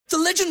The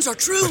legends are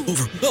true.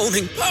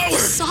 Overwhelming power!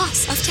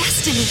 Sauce of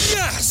destiny.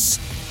 Yes!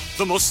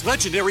 The most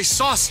legendary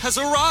sauce has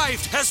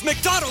arrived as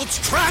McDonald's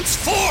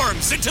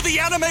transforms into the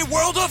anime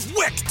world of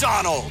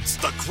WickDonald's.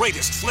 The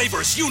greatest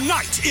flavors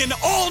unite in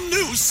all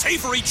new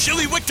savory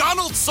chili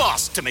McDonald's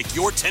sauce to make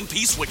your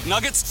 10-piece Wick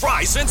Nuggets,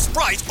 fries, and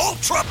Sprite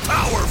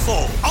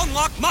ultra-powerful.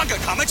 Unlock manga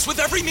comics with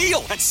every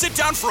meal and sit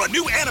down for a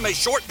new anime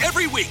short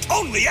every week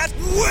only at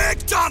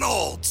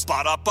WickDonald's.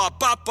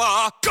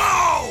 Ba-da-ba-ba-ba,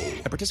 go!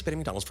 At participating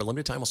McDonald's for a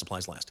limited time while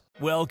supplies last.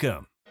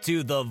 Welcome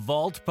to the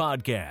Vault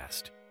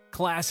Podcast.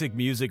 Classic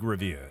music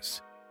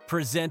reviews,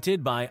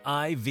 presented by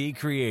IV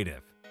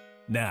Creative.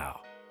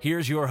 Now,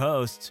 here's your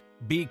hosts,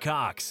 B.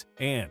 Cox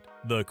and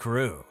the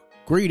crew.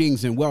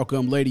 Greetings and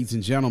welcome, ladies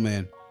and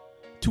gentlemen,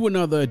 to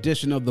another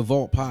edition of the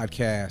Vault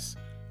Podcast,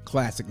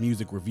 Classic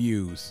Music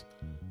Reviews.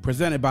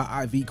 Presented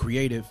by IV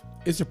Creative,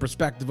 it's a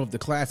perspective of the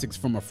classics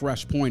from a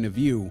fresh point of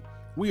view.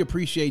 We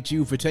appreciate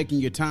you for taking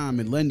your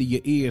time and lending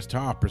your ears to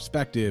our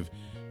perspective.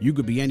 You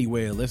could be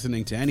anywhere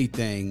listening to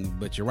anything,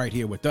 but you're right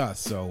here with us,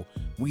 so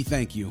we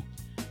thank you.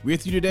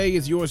 With you today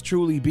is yours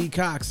truly, B.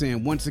 Cox,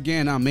 and once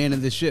again, I'm manning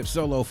the ship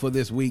solo for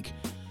this week.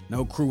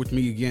 No crew with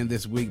me again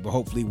this week, but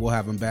hopefully we'll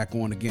have him back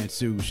on again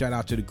soon. Shout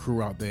out to the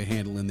crew out there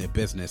handling their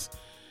business.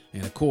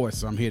 And of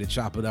course, I'm here to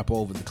chop it up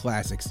over the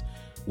classics.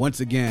 Once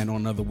again, on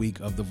another week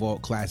of the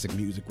Vault Classic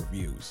Music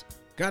Reviews.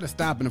 Gotta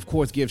stop and, of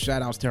course, give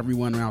shout outs to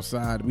everyone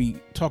outside. We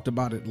talked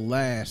about it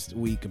last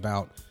week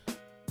about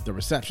the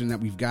reception that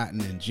we've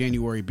gotten, in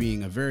January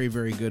being a very,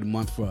 very good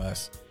month for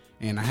us.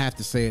 And I have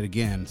to say it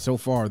again, so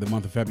far the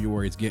month of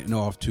February is getting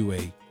off to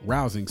a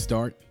rousing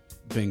start.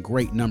 Been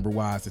great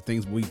number-wise, the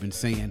things we've been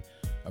saying.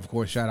 Of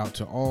course, shout out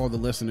to all the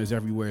listeners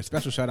everywhere.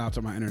 Special shout out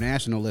to my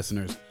international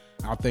listeners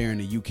out there in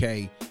the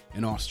UK,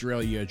 in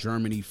Australia,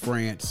 Germany,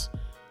 France,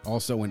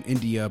 also in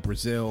India,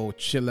 Brazil,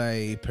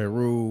 Chile,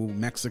 Peru,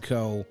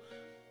 Mexico,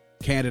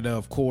 Canada,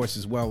 of course,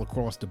 as well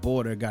across the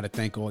border. Got to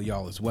thank all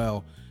y'all as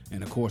well.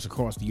 And, of course,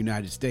 across the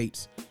United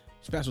States.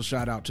 Special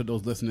shout out to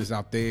those listeners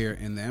out there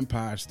in the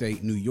Empire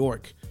State, New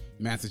York,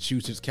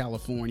 Massachusetts,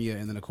 California,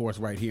 and then, of course,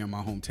 right here in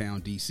my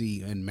hometown,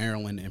 D.C., and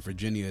Maryland and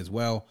Virginia as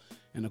well.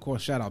 And, of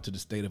course, shout out to the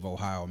state of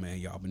Ohio, man.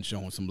 Y'all been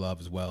showing some love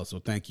as well. So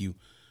thank you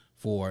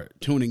for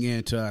tuning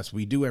in to us.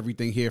 We do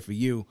everything here for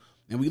you.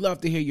 And we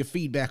love to hear your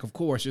feedback, of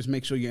course. Just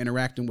make sure you're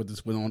interacting with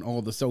us on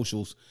all the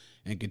socials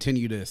and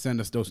continue to send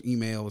us those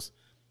emails.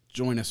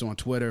 Join us on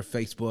Twitter,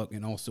 Facebook,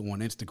 and also on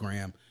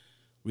Instagram.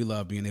 We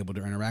love being able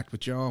to interact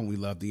with y'all, and we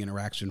love the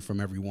interaction from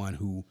everyone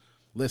who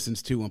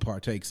listens to and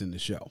partakes in the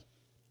show.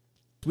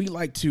 We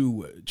like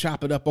to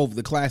chop it up over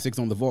the classics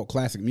on the Vault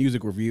Classic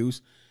Music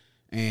Reviews,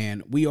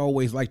 and we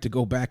always like to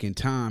go back in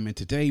time, and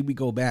today we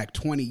go back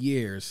 20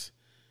 years,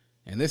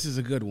 and this is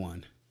a good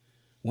one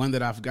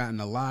that I've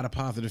gotten a lot of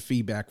positive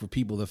feedback from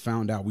people that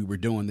found out we were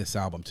doing this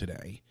album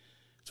today.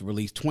 It's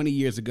released 20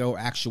 years ago,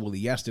 actually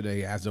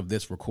yesterday as of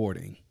this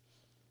recording.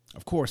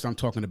 Of course, I'm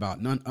talking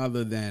about none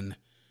other than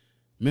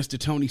Mr.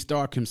 Tony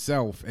Stark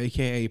himself,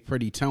 a.k.a.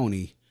 Pretty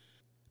Tony,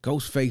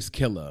 Ghostface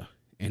Killah,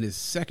 and his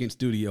second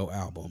studio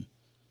album,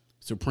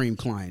 Supreme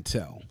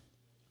Clientele,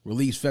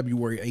 released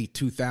February 8,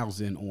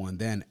 2000 on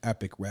then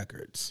Epic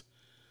Records.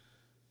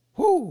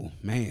 Whoo,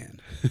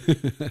 man.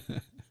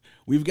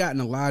 We've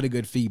gotten a lot of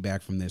good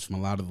feedback from this from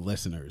a lot of the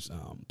listeners.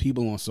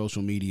 People on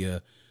social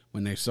media,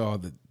 when they saw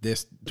that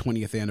this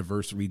 20th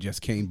anniversary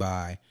just came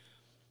by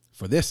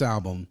for this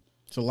album,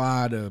 it's a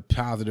lot of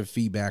positive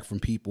feedback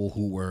from people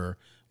who were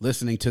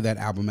listening to that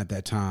album at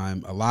that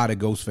time. A lot of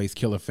Ghostface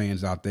Killah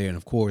fans out there. And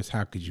of course,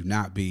 how could you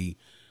not be?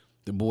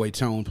 The boy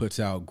Tone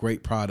puts out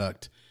great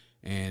product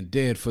and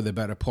did for the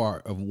better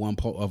part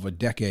of a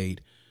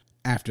decade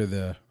after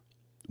the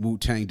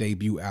Wu-Tang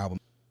debut album,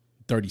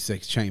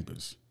 36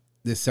 Chambers.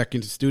 This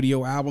second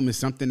studio album is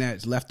something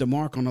that's left a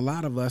mark on a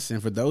lot of us.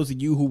 And for those of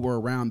you who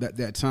were around at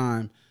that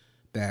time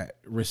that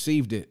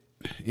received it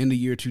in the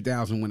year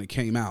 2000 when it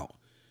came out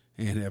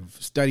and have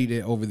studied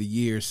it over the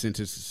years since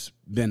it's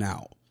been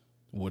out,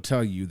 will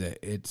tell you that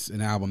it's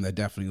an album that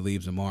definitely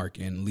leaves a mark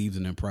and leaves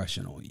an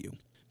impression on you.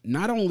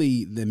 Not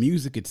only the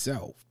music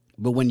itself,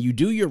 but when you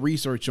do your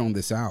research on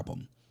this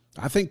album,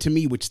 I think to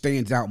me, which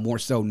stands out more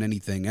so than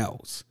anything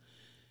else,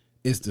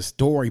 is the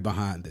story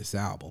behind this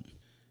album.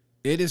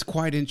 It is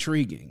quite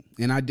intriguing,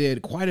 and I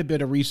did quite a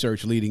bit of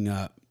research leading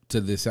up to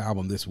this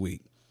album this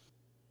week.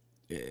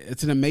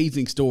 It's an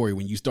amazing story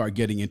when you start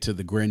getting into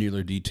the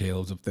granular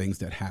details of things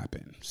that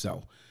happen.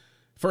 So,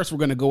 first, we're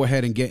going to go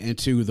ahead and get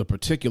into the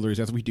particulars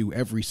as we do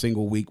every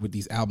single week with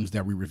these albums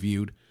that we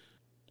reviewed.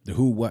 The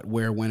who, what,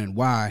 where, when, and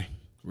why.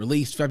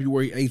 Released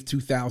February 8th,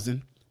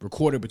 2000.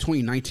 Recorded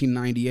between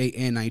 1998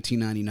 and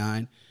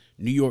 1999.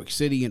 New York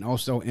City and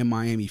also in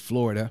Miami,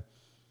 Florida.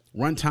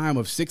 Runtime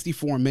of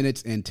 64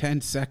 minutes and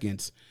 10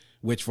 seconds,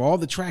 which for all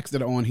the tracks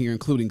that are on here,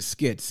 including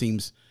skits,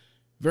 seems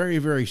very,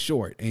 very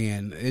short.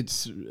 And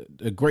it's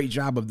a great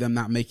job of them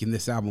not making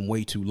this album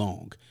way too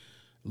long.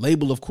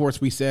 Label, of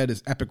course, we said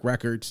is Epic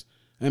Records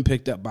and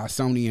picked up by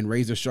Sony and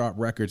Razor Sharp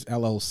Records,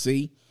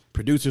 LLC.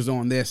 Producers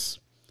on this,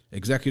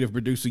 executive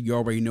producer, you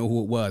already know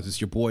who it was.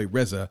 It's your boy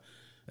RZA.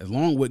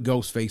 along with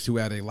Ghostface, who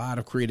had a lot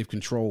of creative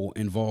control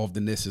involved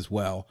in this as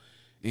well.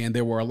 And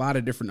there were a lot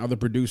of different other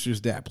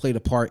producers that played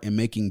a part in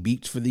making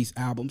beats for these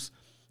albums,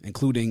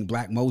 including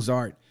Black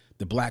Mozart,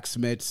 the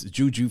Blacksmiths,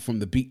 Juju from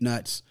the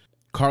Beatnuts,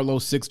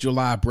 Carlos 6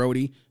 July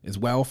Brody as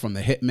well from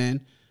the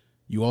Hitmen.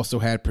 You also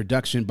had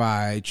production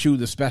by Chew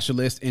the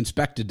Specialist.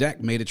 Inspector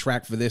Deck made a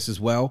track for this as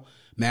well,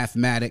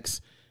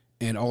 Mathematics,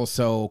 and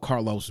also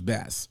Carlos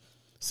Best.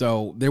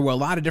 So there were a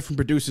lot of different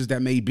producers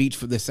that made beats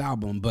for this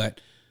album,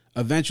 but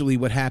eventually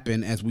what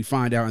happened, as we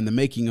find out in the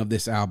making of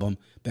this album,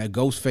 that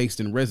Ghostface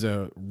and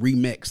RZA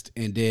remixed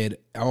and did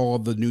all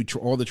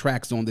the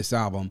tracks on this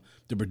album.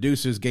 The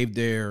producers gave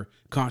their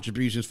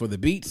contributions for the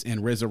beats,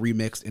 and RZA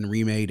remixed and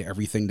remade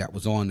everything that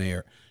was on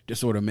there to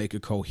sort of make a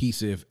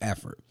cohesive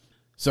effort.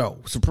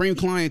 So, Supreme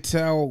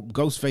Clientele,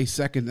 Ghostface's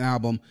second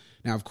album.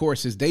 Now, of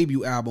course, his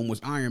debut album was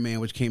Iron Man,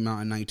 which came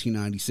out in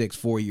 1996,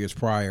 4 years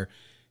prior.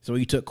 So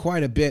he took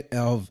quite a bit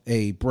of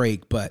a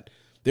break, but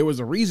there was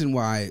a reason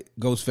why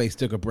Ghostface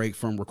took a break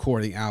from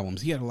recording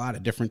albums. He had a lot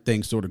of different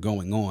things sort of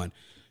going on.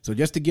 So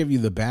just to give you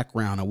the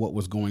background of what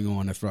was going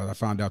on, as I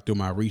found out through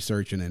my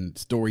research and then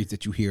stories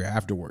that you hear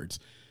afterwards,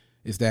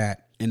 is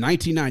that in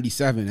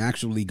 1997,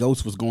 actually,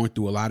 Ghost was going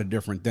through a lot of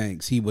different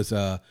things. He was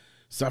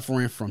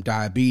suffering from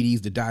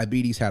diabetes. The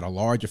diabetes had a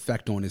large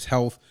effect on his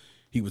health.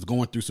 He was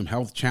going through some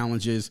health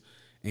challenges,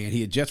 and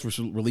he had just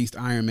released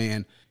Iron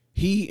Man.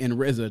 He and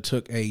RZA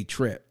took a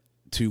trip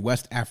to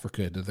West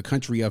Africa, to the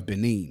country of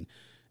Benin,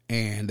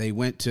 and they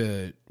went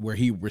to where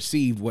he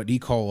received what he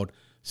called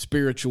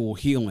spiritual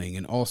healing,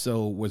 and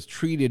also was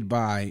treated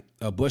by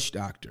a bush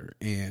doctor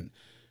in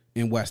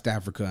West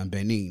Africa and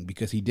Benin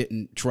because he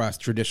didn't trust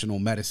traditional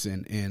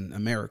medicine in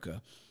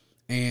America.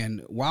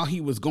 And while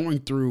he was going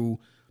through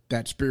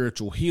that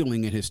spiritual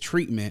healing and his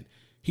treatment,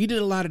 he did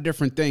a lot of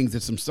different things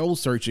and some soul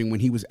searching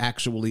when he was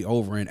actually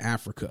over in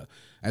Africa.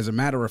 As a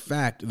matter of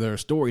fact, there are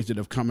stories that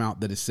have come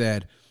out that have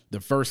said the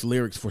first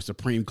lyrics for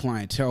Supreme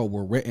Clientele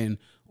were written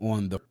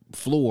on the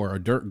floor or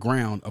dirt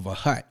ground of a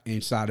hut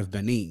inside of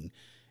Benin.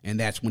 And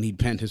that's when he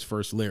penned his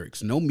first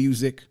lyrics. No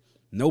music,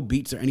 no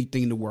beats or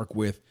anything to work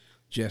with,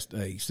 just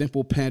a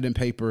simple pen and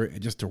paper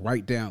and just to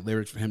write down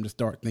lyrics for him to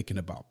start thinking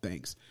about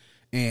things.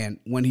 And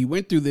when he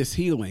went through this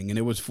healing, and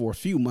it was for a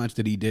few months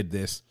that he did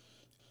this,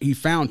 he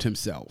found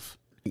himself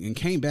and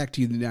came back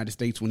to the United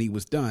States when he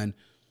was done,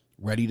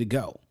 ready to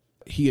go.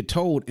 He had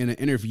told in an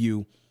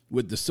interview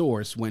with The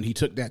Source when he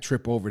took that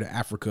trip over to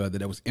Africa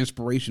that it was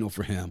inspirational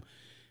for him.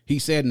 He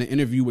said in an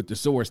interview with The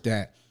Source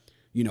that,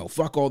 you know,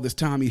 fuck all this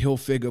Tommy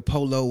Hilfiger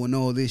polo and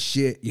all this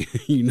shit.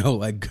 You know,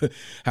 like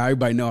how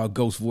everybody know how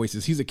Ghost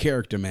voices. He's a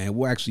character, man.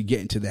 We'll actually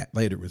get into that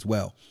later as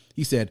well.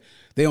 He said,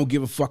 they don't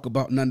give a fuck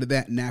about none of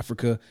that in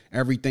Africa.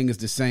 Everything is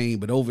the same.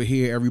 But over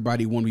here,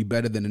 everybody want to be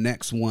better than the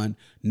next one.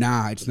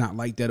 Nah, it's not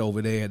like that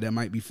over there. That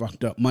might be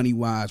fucked up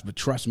money-wise. But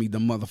trust me,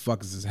 them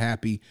motherfuckers is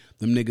happy.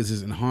 Them niggas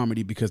is in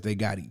harmony because they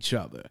got each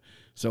other.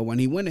 So when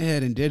he went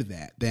ahead and did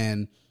that,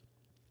 then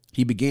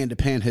he began to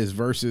pen his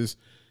verses.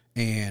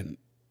 And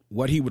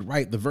what he would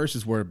write, the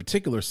verses were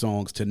particular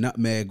songs to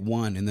Nutmeg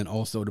 1 and then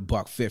also to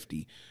Buck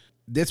 50.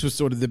 This was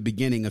sort of the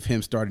beginning of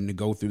him starting to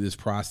go through this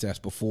process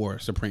before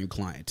Supreme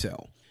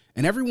Clientele.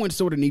 And everyone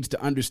sort of needs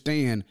to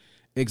understand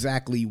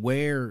exactly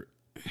where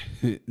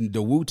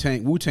the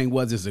Wu-Tang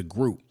was as a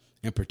group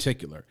in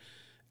particular.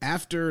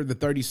 After the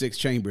 36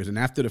 Chambers and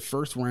after the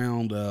first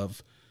round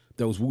of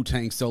those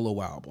Wu-Tang solo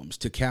albums,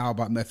 To Cal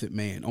by Method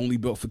Man, Only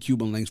Built for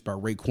Cuban Links by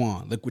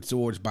Raekwon, Liquid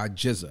Swords by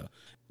GZA.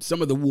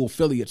 Some of the Wu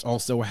affiliates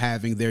also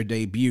having their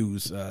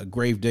debuts,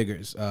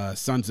 Gravediggers,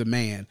 Sons of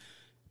Man,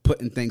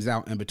 putting things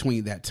out in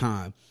between that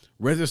time.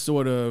 RZA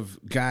sort of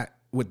got,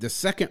 with the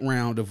second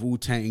round of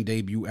Wu-Tang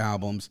debut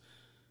albums,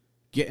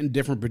 getting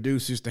different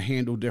producers to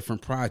handle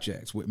different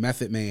projects, with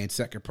Method Man's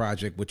second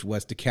project, which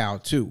was To Cal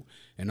 2,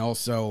 and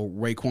also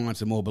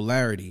Raekwon's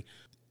Immobilarity,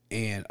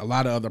 and a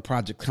lot of other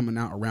projects coming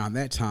out around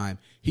that time.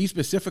 He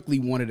specifically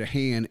wanted a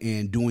hand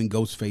in doing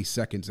Ghostface's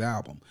second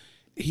album.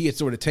 He had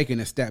sort of taken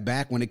a step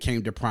back when it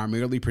came to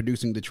primarily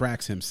producing the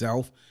tracks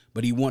himself,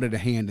 but he wanted a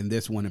hand in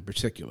this one in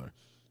particular.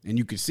 And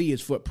you can see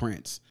his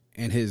footprints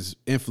and his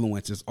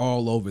influences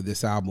all over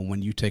this album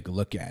when you take a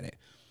look at it.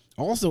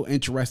 Also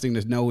interesting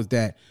to know is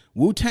that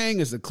Wu-Tang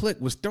as a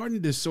clique was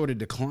starting to sort of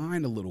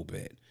decline a little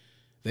bit.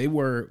 They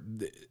were,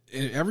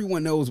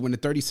 everyone knows when the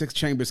 36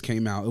 Chambers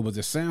came out, it was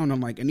a sound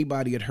unlike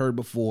anybody had heard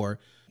before.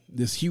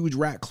 This huge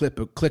rap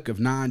clique of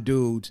 9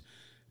 dudes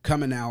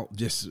coming out,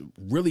 just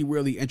really,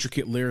 really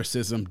intricate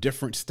lyricism,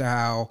 different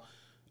style,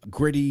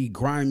 gritty,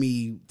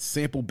 grimy,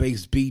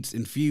 sample-based beats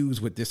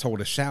infused with this whole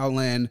the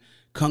Shaolin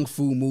Kung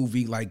Fu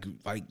movie, like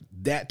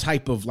that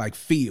type of like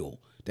feel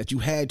that you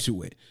had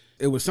to it.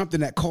 It was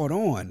something that caught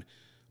on.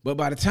 But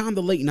by the time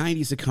the late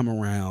 90s had come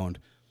around,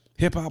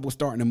 hip-hop was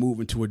starting to move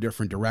into a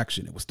different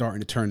direction. It was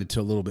starting to turn into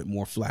a little bit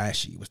more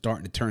flashy. It was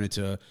starting to turn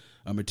into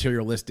a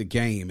materialistic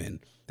game. And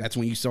that's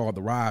when you saw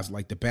the rise,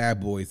 like the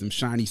Bad Boys, them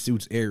Shiny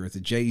Suits eras,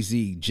 the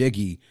Jay-Z,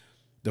 Jiggy,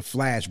 the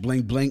Flash,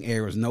 Bling Bling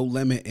eras, No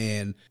Limit,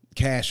 and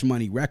Cash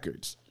Money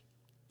Records.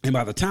 And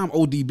by the time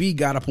ODB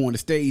got up on the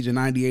stage in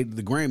 98 at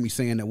the Grammy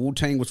saying that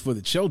Wu-Tang was for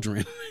the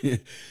children,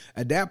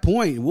 at that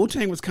point,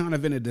 Wu-Tang was kind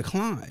of in a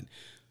decline.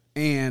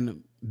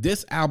 And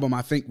this album,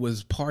 I think,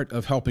 was part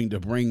of helping to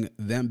bring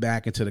them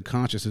back into the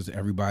consciousness of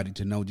everybody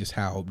to know just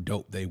how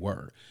dope they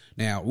were.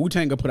 Now,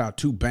 Wu-Tang put out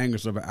 2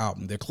 bangers of an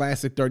album. Their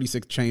classic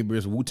 36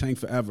 Chambers, Wu-Tang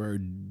Forever,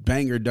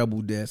 banger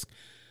double disc.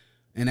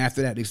 And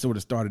after that, they sort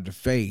of started to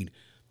fade.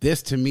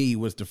 This, to me,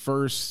 was the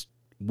first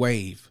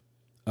wave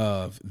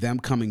of them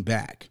coming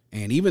back.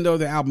 And even though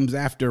the albums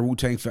after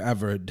Wu-Tang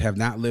Forever have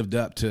not lived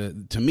up to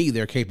me,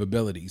 their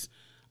capabilities,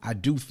 I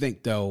do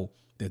think, though,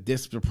 that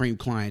this Supreme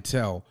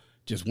Clientele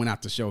just went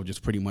out to show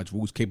just pretty much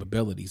Wu's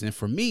capabilities. And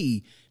for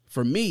me,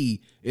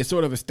 it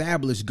sort of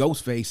established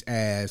Ghostface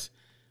as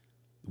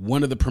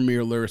one of the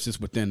premier lyricists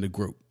within the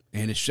group.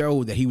 And it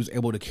showed that he was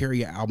able to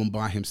carry an album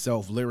by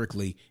himself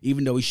lyrically.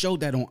 Even though he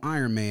showed that on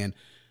Iron Man,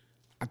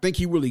 I think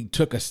he really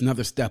took us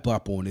another step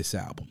up on this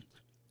album.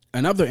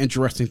 Another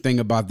interesting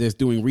thing about this,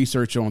 doing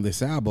research on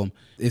this album,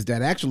 is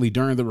that actually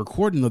during the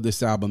recording of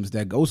this album is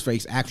that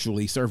Ghostface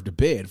actually served a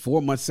bid,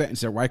 4-month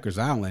sentence at Rikers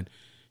Island.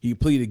 He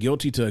pleaded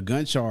guilty to a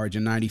gun charge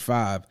in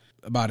 95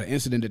 about an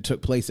incident that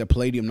took place at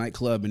Palladium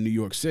nightclub in New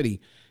York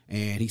City.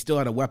 And he still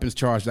had a weapons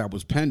charge that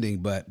was pending,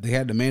 but they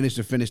had to manage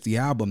to finish the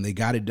album. They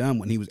got it done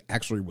when he was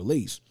actually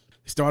released.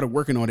 He started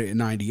working on it in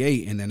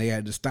 98, and then they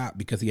had to stop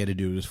because he had to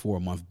do this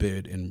 4-month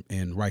bid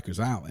in Rikers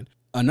Island.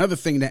 Another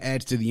thing that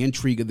adds to the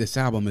intrigue of this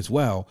album as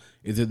well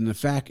is that in the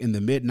fact in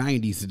the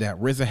mid-90s that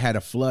RZA had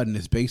a flood in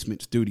his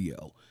basement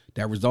studio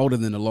that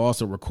resulted in the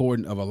loss of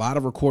a lot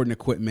of recording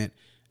equipment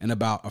and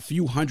about a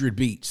few hundred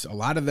beats. A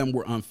lot of them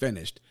were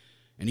unfinished.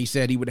 And he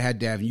said he would have had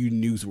to have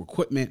used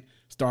equipment,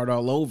 start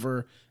all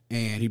over.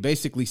 And he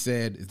basically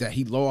said that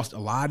he lost a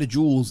lot of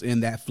jewels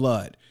in that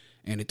flood.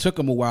 And it took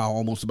him a while,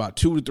 almost about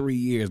 2 to 3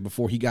 years,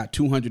 before he got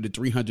 200 to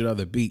 300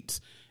 other beats.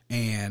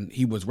 And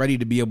he was ready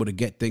to be able to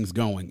get things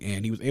going.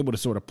 And he was able to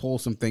sort of pull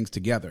some things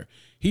together.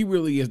 He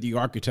really is the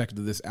architect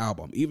of this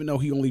album. Even though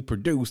he only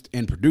produced,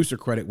 and producer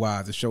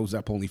credit-wise, it shows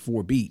up only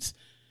 4 beats.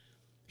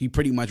 He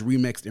pretty much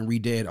remixed and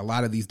redid a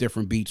lot of these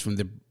different beats from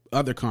the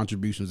other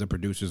contributions and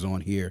producers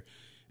on here.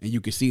 And you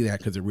can see that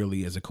because it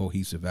really is a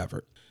cohesive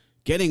effort.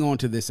 Getting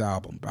onto this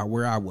album, about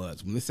where I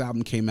was. When this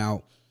album came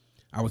out,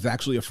 I was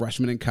actually a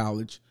freshman in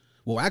college.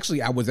 Well,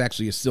 actually, I was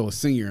still a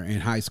senior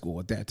in high school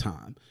at that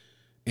time.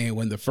 And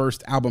when the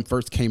first album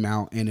first came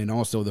out, and then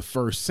also the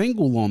first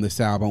single on this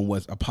album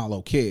was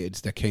Apollo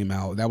Kids that came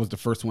out. That was the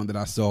first one that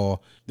I saw.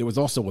 There was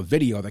also a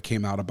video that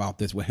came out about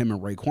this with him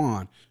and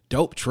Raekwon.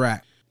 Dope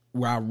track.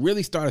 Where I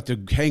really started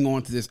to hang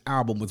on to this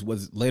album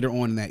was later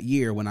on in that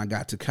year when I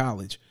got to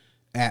college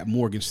at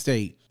Morgan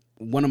State.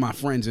 One of my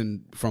friends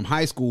from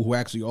high school who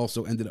actually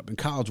also ended up in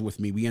college with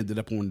me, we ended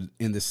up in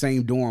the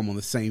same dorm on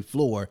the same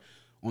floor,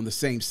 on the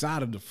same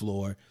side of the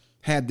floor,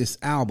 had this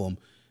album.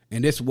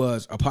 And this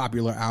was a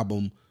popular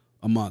album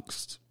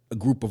amongst a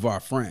group of our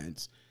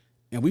friends.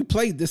 And we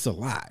played this a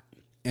lot.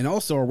 And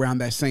also around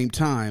that same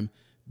time,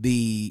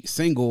 the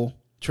single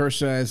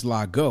Cherchez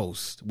La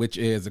Ghost, which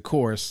is, of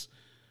course,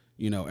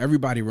 you know,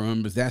 everybody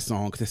remembers that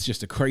song because it's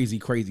just a crazy,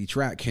 crazy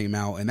track, came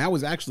out. And that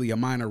was actually a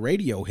minor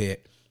radio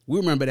hit. We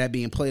remember that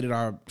being played at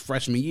our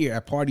freshman year,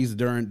 at parties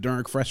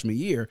during freshman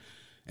year.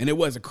 And it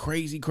was a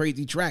crazy,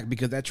 crazy track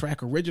because that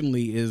track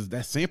originally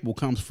that sample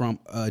comes from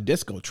a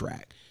disco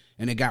track.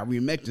 And it got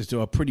remixed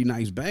into a pretty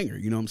nice banger,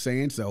 you know what I'm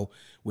saying? So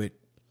with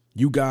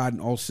You God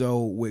and also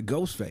with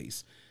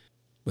Ghostface.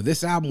 But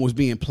this album was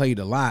being played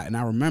a lot. And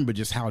I remember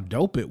just how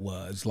dope it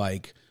was,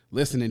 like,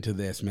 listening to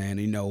this, man.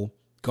 You know,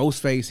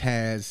 Ghostface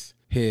has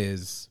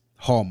his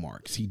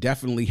hallmarks. He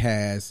definitely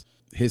has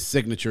his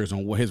signatures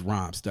on his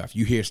rhyme stuff.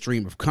 You hear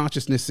stream of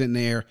consciousness in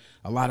there,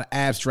 a lot of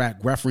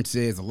abstract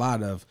references, a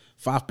lot of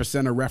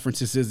 5%er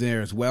references in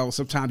there as well.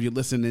 Sometimes you're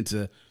listening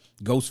to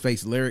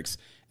Ghostface lyrics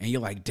and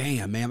you're like,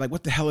 damn, man, like,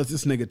 what the hell is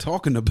this nigga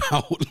talking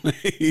about?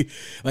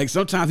 Like,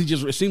 sometimes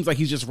it seems like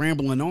he's just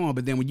rambling on,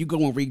 but then when you go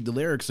and read the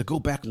lyrics or go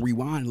back and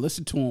rewind and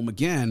listen to him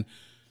again,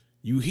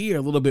 you hear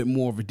a little bit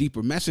more of a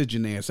deeper message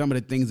in there, some of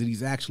the things that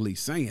he's actually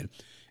saying.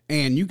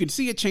 And you can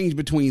see a change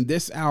between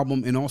this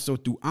album and also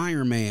through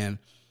Iron Man,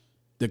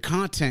 the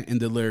content and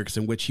the lyrics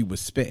in which he was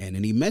spitting.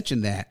 And he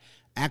mentioned that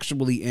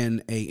actually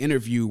in a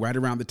interview right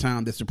around the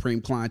time that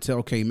Supreme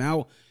Clientele came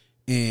out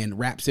in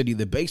Rap City,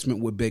 The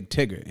Basement with Big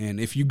Tigger. And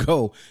if you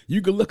go,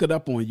 you can look it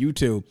up on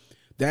YouTube.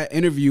 That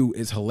interview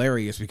is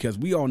hilarious because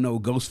we all know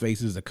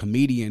Ghostface is a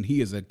comedian.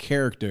 He is a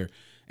character.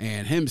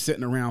 And him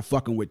sitting around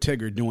fucking with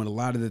Tigger doing a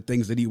lot of the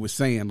things that he was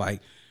saying,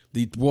 like,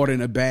 he brought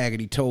in a bag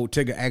and he told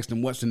Tigger, asked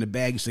him what's in the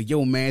bag. He said,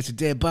 yo, man, it's a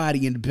dead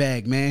body in the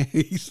bag, man.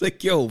 He's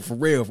like, yo, for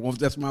real,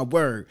 that's my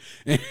word.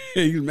 And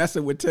he was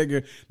messing with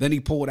Tigger. Then he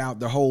pulled out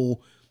the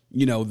whole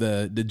you know,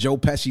 the Joe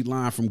Pesci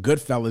line from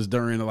Goodfellas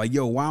during, like,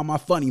 yo, why am I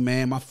funny,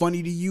 man? Am I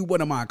funny to you?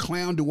 What am I, a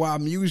clown? Do I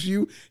amuse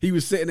you? He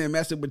was sitting there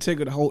messing with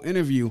Tigger the whole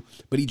interview,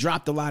 but he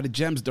dropped a lot of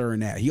gems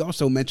during that. He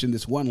also mentioned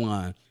this one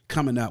line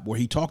coming up where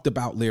he talked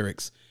about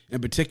lyrics, in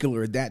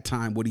particular at that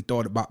time, what he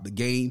thought about the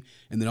game,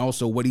 and then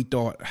also what he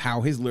thought, how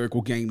his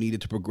lyrical game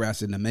needed to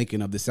progress in the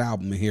making of this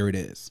album, and here it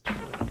is.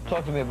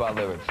 Talk to me about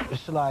lyrics.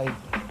 It's like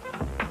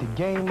the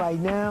game right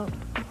now,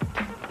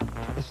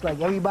 it's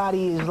like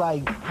everybody is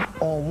like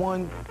on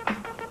one,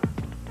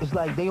 it's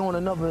like they on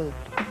a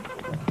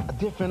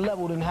different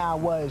level than how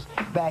it was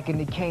back in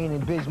the Kane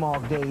and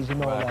Bismarck days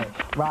and all that,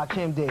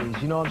 Rakim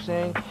days, you know what I'm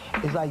saying?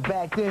 It's like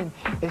back then,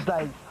 it's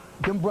like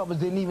them brothers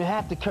didn't even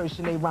have to curse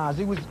in their rhymes.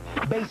 It was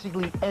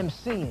basically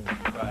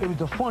MCing. It was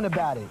the fun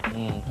about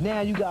it.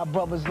 Now you got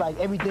brothers like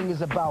everything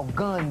is about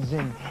guns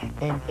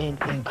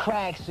and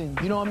cracks and,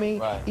 you know what I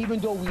mean? Even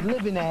though we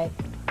live in that,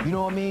 you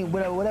know what I mean?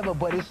 Whatever,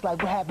 but it's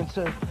like what happened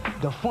to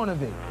the fun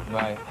of it.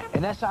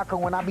 And that's how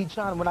come when I be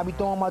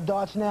throwing my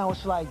darts now,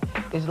 it's like,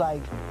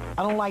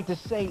 I don't like to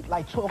say,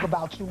 like, talk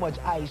about too much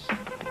ice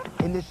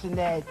and this and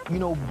that, you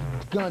know,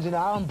 guns, and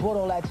I done brought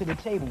all that to the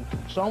table.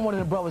 So I'm one of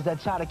the brothers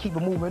that try to keep it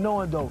moving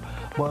on, though.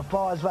 But as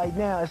far as right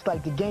now, it's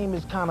like the game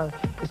is kind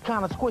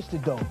of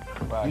twisted, though.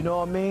 You know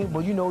what I mean?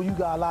 But, you know, you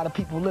got a lot of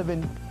people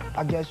living,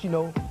 I guess, you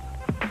know,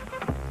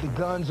 the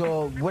guns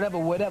or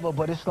whatever,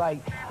 but it's like,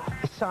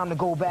 it's time to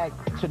go back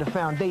to the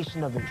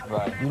foundation of it.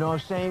 You know what I'm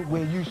saying?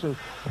 Where you should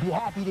be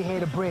happy to hear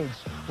the bridge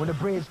when the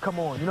bridge come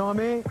on. You know what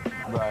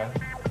I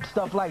mean?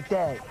 Stuff like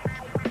that.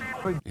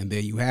 And there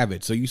you have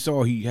it. So you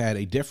saw he had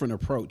a different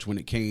approach when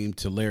it came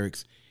to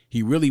lyrics.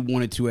 He really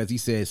wanted to, as he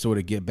said, sort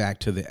of get back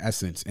to the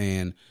essence.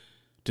 And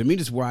to me,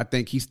 this is where I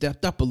think he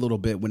stepped up a little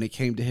bit when it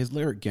came to his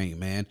lyric game,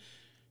 man.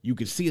 You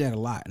can see that a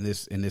lot in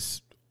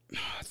this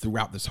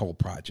throughout this whole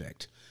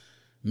project.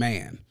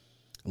 Man,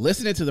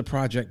 listening to the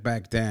project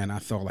back then, I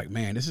thought like,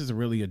 man, this is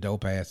really a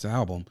dope ass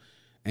album.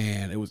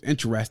 And it was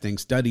interesting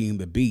studying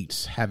the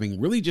beats, having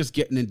really just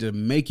getting into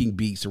making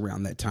beats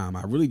around that time.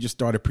 I really just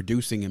started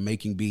producing and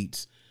making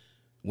beats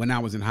when I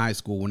was in high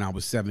school, when I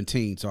was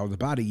 17. So I was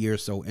about a year or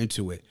so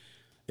into it.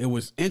 It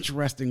was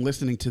interesting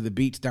listening to the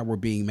beats that were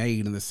being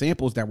made and the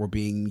samples that were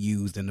being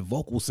used and the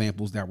vocal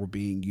samples that were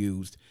being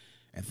used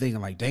and thinking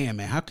like, damn,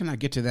 man, how can I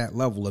get to that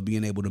level of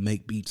being able to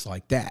make beats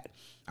like that?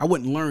 I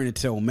wouldn't learn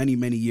until many,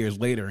 many years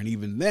later. And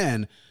even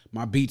then,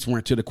 my beats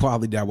weren't to the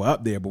quality that were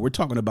up there, but we're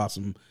talking about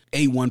some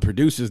A1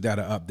 producers that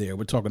are up there.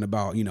 We're talking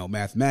about, you know,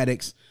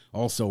 Mathematics,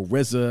 also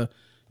RZA,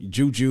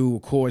 Juju,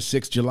 of course,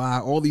 6 July,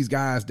 all these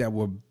guys that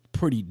were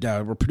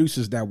were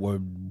producers that were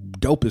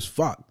dope as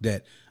fuck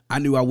that I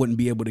knew I wouldn't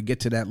be able to get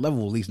to that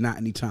level, at least not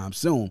anytime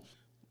soon.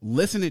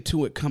 Listening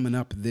to it coming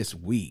up this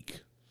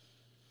week.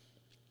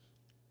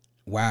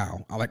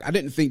 Wow. I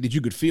didn't think that you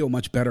could feel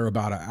much better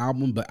about an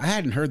album, but I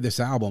hadn't heard this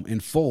album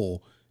in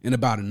full in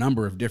about a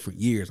number of different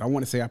years. I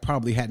want to say I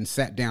probably hadn't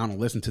sat down and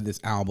listened to this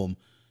album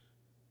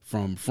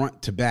from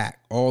front to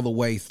back all the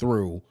way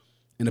through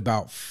in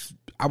about,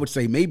 I would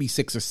say maybe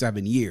 6 or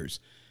 7 years.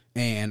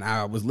 And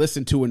I was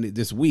listening to it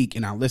this week,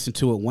 and I listened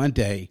to it one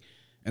day,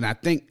 and I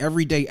think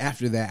every day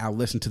after that, I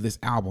listened to this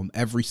album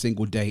every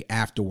single day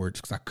afterwards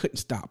because I couldn't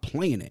stop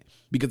playing it.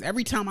 Because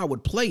every time I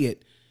would play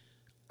it,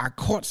 I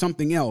caught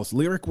something else,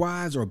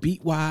 lyric-wise or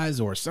beat-wise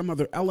or some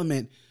other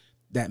element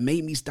that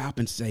made me stop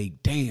and say,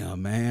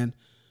 damn, man,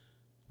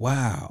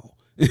 wow.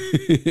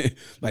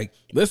 Like,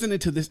 listening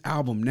to this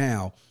album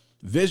now,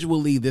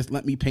 visually,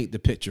 let me paint the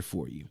picture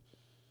for you.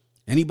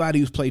 Anybody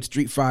who's played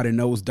Street Fighter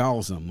knows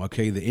Dalsum,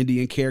 okay? The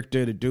Indian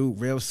character, the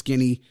dude, real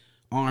skinny,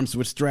 arms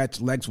would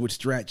stretch, legs would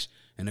stretch.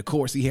 And of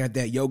course, he had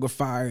that Yoga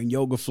Fire and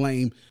Yoga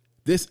Flame.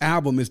 This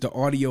album is the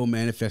audio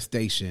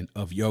manifestation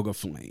of Yoga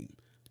Flame.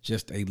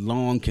 Just a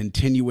long,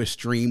 continuous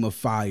stream of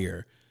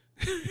fire.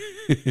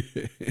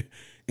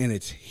 And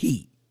it's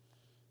heat.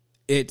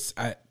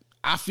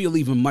 I feel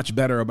even much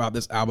better about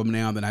this album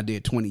now than I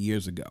did 20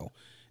 years ago.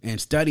 And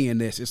studying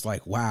this, it's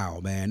like,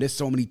 wow, man, there's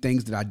so many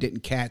things that I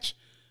didn't catch.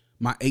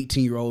 My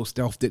 18-year-old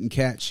self didn't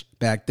catch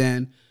back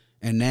then.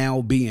 And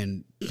now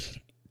being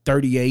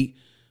 38,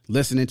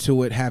 listening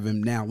to it,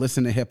 having now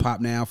listened to hip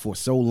hop now for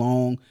so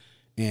long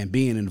and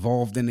being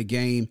involved in the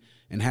game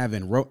and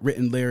having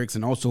written lyrics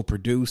and also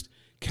produced,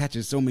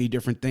 catching so many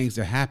different things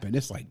that happen.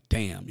 It's like,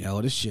 damn, yo,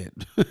 this shit.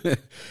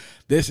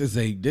 This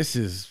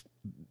is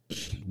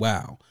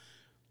wow.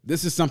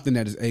 This is something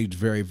that has aged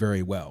very,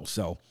 very well.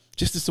 So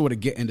just to sort of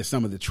get into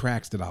some of the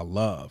tracks that I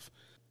love,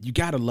 you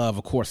got to love,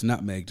 of course,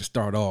 Nutmeg to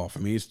start off.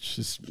 I mean, it's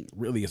just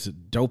really, it's a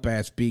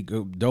dope-ass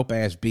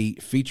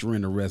beat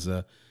featuring the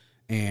RZA,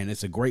 and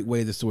it's a great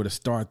way to sort of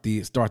start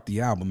the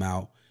album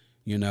out.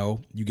 You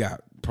know, you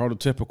got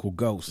prototypical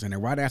Ghost, and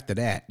then right after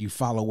that, you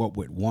follow up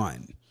with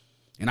One.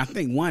 And I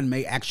think One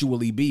may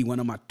actually be one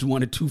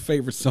of two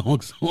favorite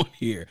songs on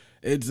here.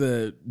 It's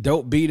a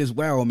dope beat as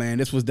well, man.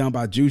 This was done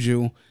by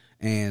Juju,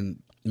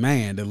 and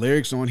man, the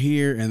lyrics on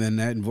here and then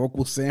that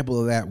vocal sample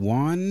of that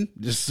One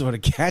just sort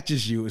of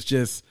catches you.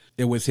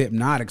 It was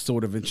hypnotic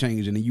sort of and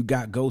changing. And you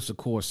got Ghost, of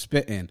course,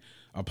 spitting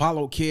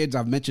Apollo Kids,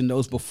 I've mentioned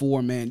those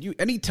before, man.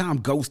 Anytime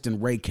Ghost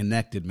and Ray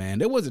connected, man,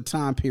 there was a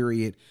time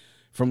period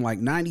from like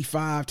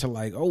 95 to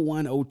like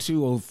 01,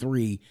 02,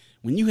 03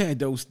 when you had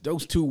those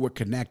two were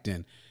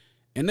connecting,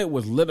 and it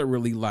was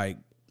literally like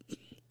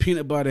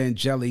peanut butter and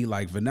jelly,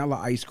 like vanilla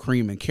ice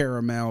cream and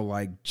caramel,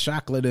 like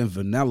chocolate and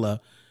vanilla.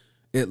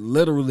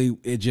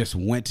 It just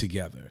went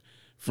together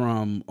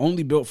from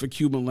Only Built for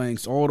Cuban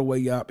Links all the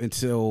way up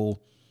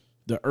until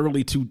the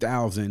early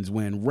 2000s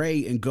when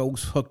Ray and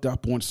Ghost hooked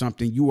up on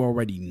something you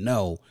already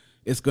know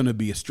it's going to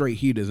be a straight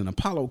heaters, and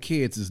Apollo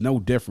Kids is no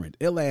different.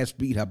 Ill Ass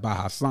Beat by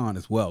Hassan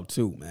as well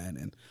too, man.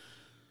 And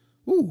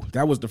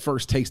that was the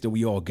first taste that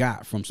we all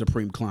got from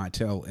Supreme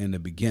Clientele in the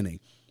beginning.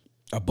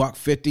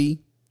 $150,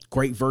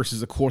 great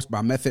verses, of course,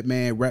 by Method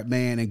Man, Rep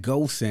Man, and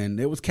Ghost, and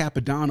there was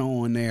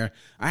Capadonna on there.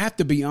 I have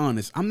to be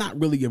honest, I'm not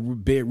really a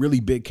really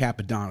big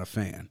Capadonna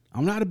fan.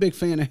 I'm not a big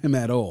fan of him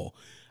at all.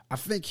 I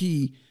think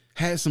he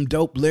has some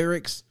dope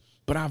lyrics,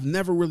 but I've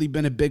never really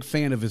been a big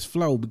fan of his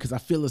flow because I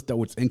feel as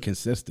though it's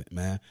inconsistent,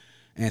 man.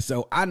 And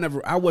so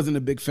I wasn't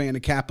a big fan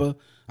of Kappa.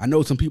 I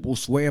know some people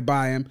swear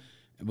by him,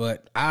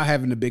 but I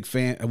wasn't a big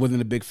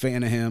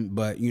fan of him,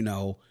 but you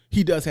know,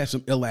 he does have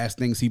some ill ass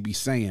things he be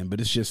saying, but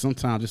it's just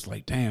sometimes it's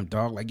like, damn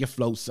dog, like your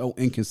flow's so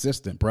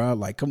inconsistent, bro.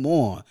 Like, come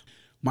on.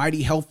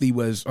 Mighty Healthy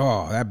was,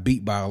 that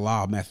beat by a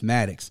law of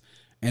mathematics.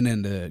 And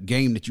then the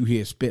game that you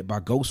hear spit by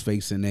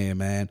Ghostface in there,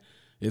 man,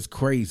 it's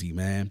crazy,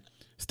 man.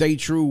 Stay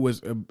True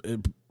was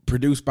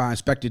produced by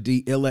Inspector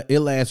D,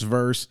 ill ass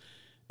verse,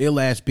 ill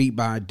ass beat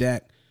by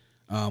Deck.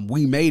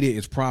 We Made It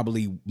is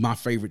probably my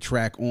favorite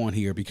track on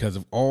here because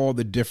of all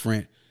the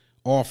different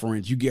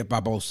offerings you get by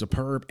both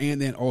Superb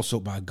and then also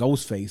by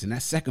Ghostface. And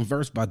that second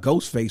verse by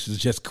Ghostface is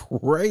just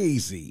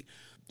crazy.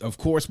 Of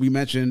course, we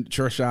mentioned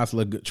Church as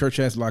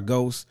La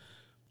Ghost.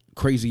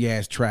 Crazy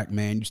ass track,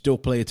 man. You still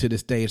play it to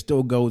this day. It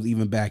still goes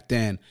even back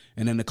then.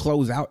 And then to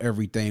close out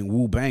everything,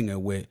 Wu Banger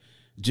with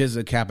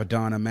Jizza,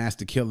 Capadonna,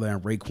 Master Killah,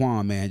 and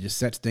Raekwon, man, just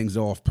sets things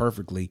off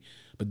perfectly.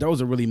 But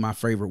those are really my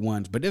favorite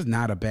ones. But there's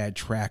not a bad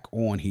track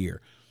on here.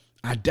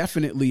 I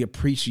definitely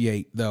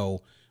appreciate,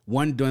 though,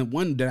 one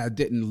that I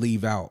didn't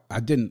leave out. I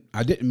didn't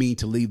mean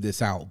to leave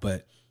this out,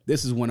 but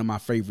this is one of my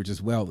favorites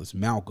as well, is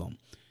Malcolm.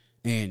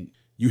 And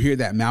you hear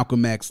that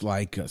Malcolm X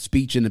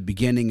speech in the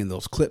beginning and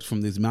those clips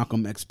from these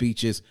Malcolm X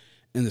speeches,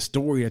 and the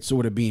story that's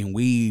sort of being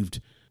weaved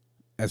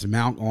as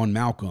on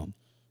Malcolm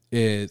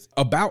is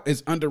about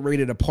as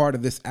underrated a part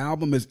of this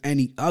album as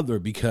any other,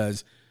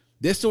 because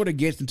this sort of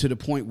gets into the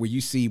point where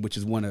you see, which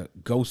is one of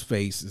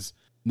Ghostface's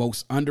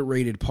most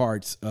underrated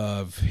parts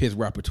of his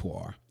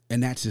repertoire,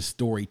 and that's his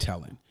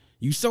storytelling.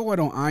 You saw it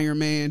on Iron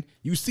Man.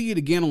 You see it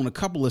again on a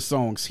couple of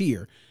songs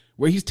here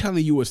where he's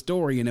telling you a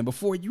story, and then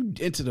before you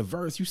enter the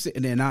verse, you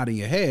sitting there nodding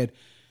your head,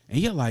 and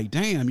you're like,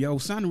 damn, yo,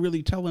 son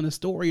really telling a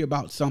story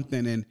about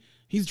something, and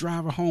he's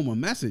driving home a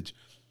message.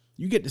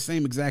 You get the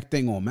same exact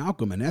thing on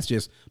Malcolm, and that's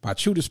just by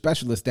True the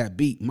Specialist, that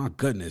beat. My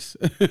goodness.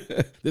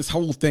 This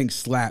whole thing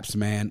slaps,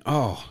 man.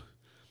 Oh,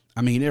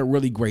 I mean, they're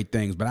really great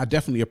things, but I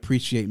definitely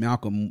appreciate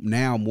Malcolm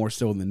now more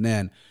so than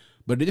then.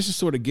 But this is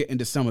sort of get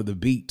into some of the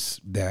beats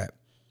that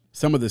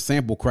some of the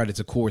sample credits,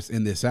 of course,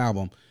 in this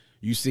album.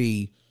 You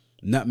see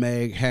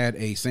Nutmeg had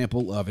a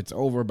sample of It's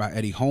Over by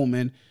Eddie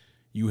Holman.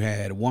 You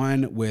had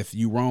one with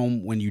You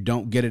Roam When You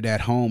Don't Get It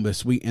At Home, The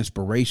Sweet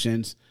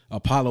Inspirations.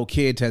 Apollo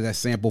Kids had that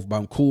sample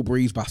by Cool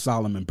Breeze by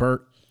Solomon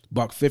Burke.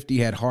 $150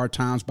 had Hard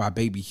Times by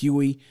Baby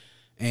Huey.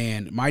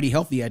 And Mighty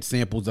Healthy had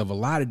samples of a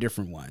lot of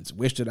different ones.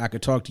 Wish That I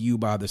Could Talk to You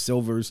by The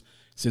Silvers.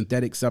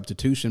 Synthetic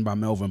Substitution by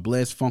Melvin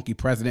Bliss. Funky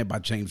President by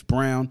James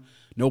Brown.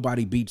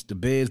 Nobody Beats the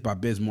Biz by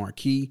Biz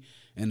Marquis.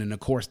 And then, of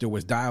course, there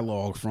was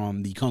dialogue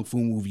from the Kung Fu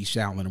movie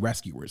Shaolin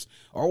Rescuers.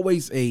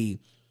 Always a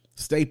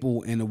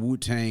staple in the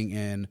Wu-Tang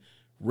and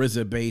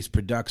RZA-based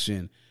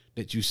production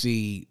that you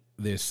see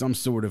there's some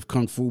sort of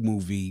Kung Fu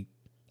movie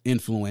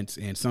influence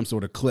and some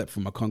sort of clip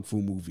from a Kung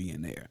Fu movie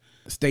in there.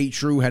 Stay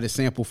True had a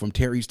sample from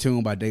Terry's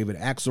Tune by David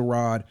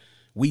Axelrod.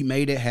 We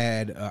Made It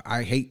had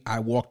I Hate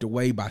I Walked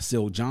Away by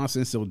Syl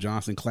Johnson. Syl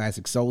Johnson,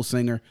 classic soul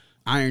singer.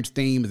 Iron's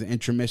Theme as an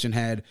intermission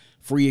had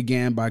Free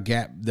Again by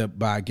Gap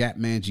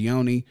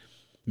Mangione.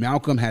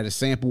 Malcolm had a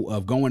sample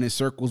of Going in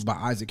Circles by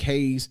Isaac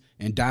Hayes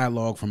and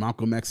dialogue from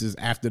Malcolm X's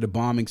After the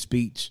Bombing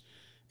speech.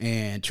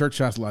 And Church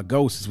as La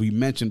Ghost, as we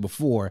mentioned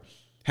before,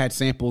 had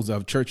samples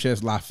of Church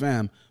as La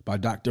Femme by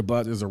Dr.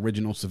 Buzz's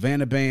original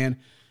Savannah Band,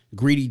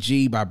 Greedy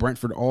G by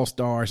Brentford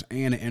All-Stars,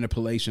 and an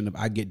interpolation of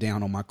I Get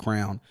Down on My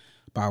Crown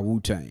by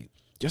Wu-Tang.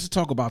 Just to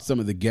talk about some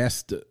of the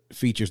guest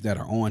features that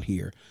are on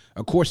here.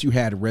 Of course, you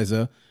had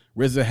RZA.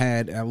 RZA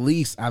had at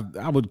least,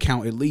 I would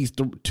count at least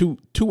two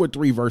or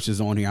three verses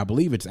on here. I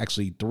believe it's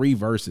actually 3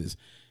 verses.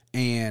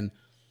 And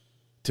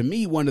to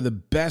me, one of the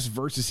best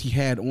verses he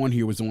had on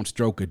here was on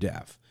Stroke of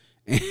Death.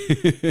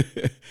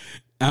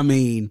 I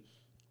mean,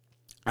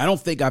 I don't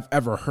think I've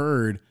ever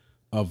heard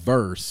a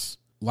verse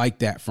like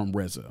that from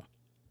RZA.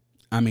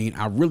 I mean,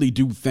 I really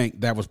do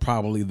think that was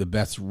probably the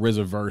best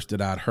RZA verse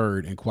that I'd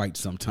heard in quite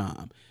some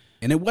time.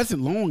 And it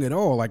wasn't long at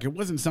all. Like, it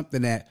wasn't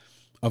something that,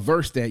 a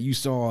verse that you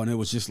saw and it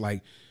was just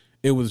like,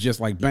 it was just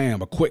like,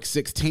 bam, a quick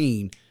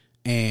 16,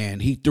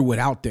 and he threw it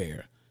out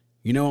there.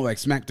 You know, like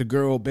Smack the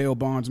Girl, Bail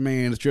Bonds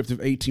Man, the Stripped of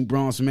 18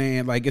 Bronze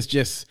Man. Like, it's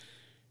just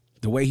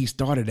the way he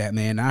started that,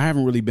 man. I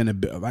haven't really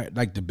been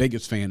like the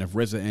biggest fan of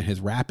RZA and his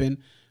rapping,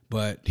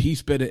 but he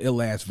spit an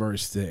ill-ass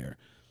verse there.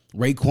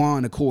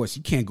 Raekwon, of course,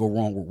 you can't go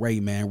wrong with Ray,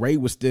 man. Ray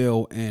was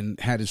still and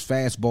had his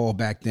fastball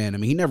back then. I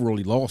mean, he never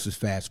really lost his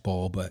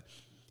fastball, but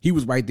he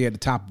was right there at the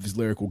top of his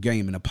lyrical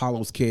game in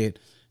Apollo's Kid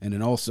and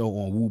then also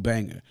on Wu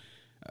Banger.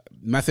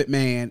 Method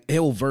Man,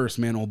 ill verse,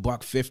 man, on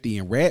Buck 50,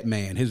 and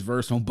Redman, his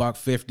verse on Buck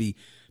 50.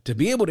 To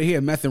be able to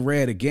hear Method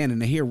Red again and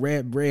to hear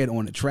Red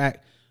on the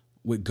track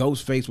with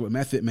Ghostface with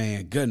Method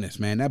Man, goodness,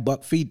 man, that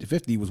Buck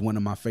 50 was one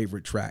of my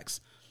favorite tracks.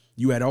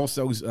 You had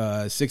also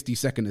 60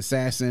 Second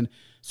Assassin.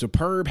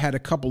 Superb had a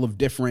couple of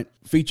different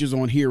features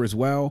on here as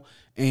well.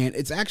 And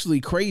it's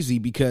actually crazy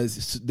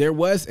because there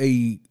was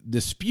a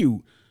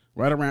dispute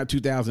right around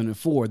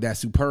 2004 that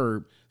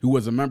Superb, who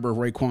was a member of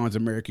Raekwon's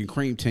American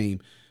Cream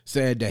Team,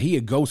 said that he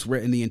had ghost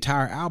written the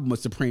entire album of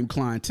Supreme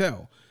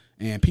Clientele.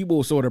 And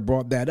people sort of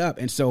brought that up.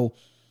 And so,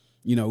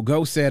 you know,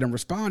 Ghost said and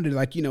responded,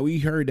 like, you know, he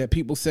heard that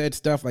people said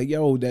stuff like,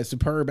 yo, that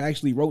Superb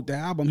actually wrote the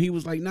album. He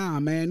was like, nah,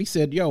 man. He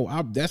said, yo,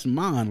 that's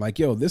mine. Like,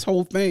 yo, this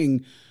whole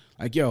thing,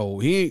 like, yo,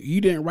 he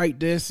didn't write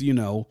this, you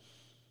know.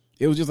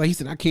 It was just like, he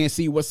said, I can't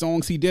see what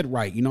songs he did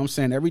write. You know what I'm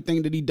saying?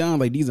 Everything that he done,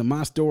 like, these are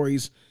my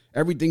stories.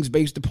 Everything's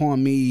based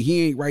upon me.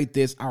 He ain't write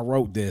this. I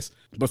wrote this.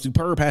 But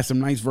Superb has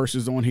some nice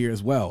verses on here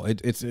as well.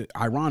 It's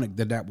ironic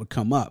that would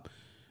come up,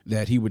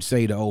 that he would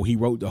say that, oh, he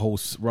wrote the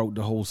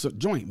whole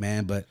joint,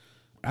 man. But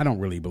I don't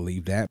really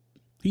believe that.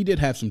 He did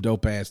have some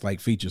dope ass like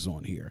features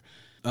on here.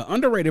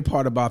 Underrated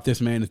part about this,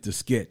 man, is the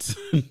skits.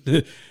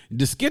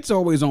 The skits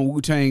always on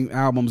Wu-Tang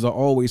albums are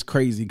always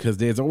crazy because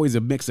there's always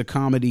a mix of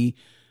comedy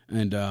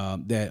and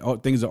that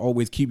things that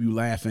always keep you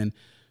laughing.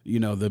 You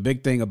know, the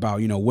big thing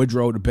about, you know,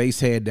 Woodrow the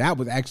basshead, that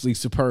was actually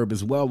Superb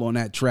as well on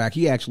that track.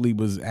 He actually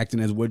was acting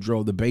as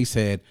Woodrow the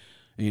basshead,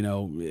 you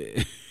know,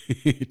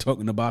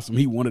 talking about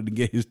he wanted to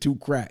get his 2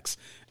 cracks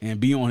and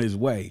be on his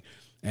way.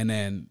 And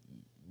then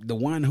the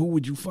one, who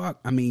would you fuck?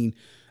 I mean,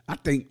 I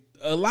think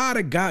a lot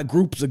of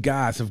groups of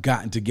guys have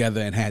gotten together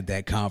and had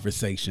that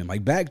conversation.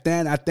 Like back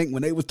then, I think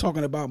when they was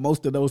talking about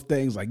most of those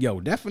things, like, yo,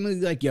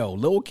 definitely like, yo,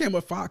 Lil Kim or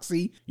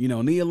Foxy, you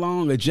know, Nia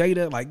Long or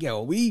Jada, like,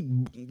 yo,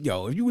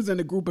 if you was in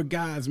a group of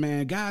guys,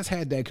 man, guys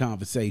had that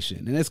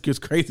conversation. And it's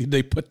just crazy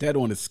they put that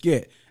on a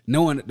skit,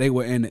 knowing that they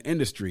were in the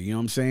industry, you know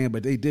what I'm saying?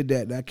 But they did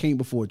that. That came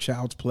before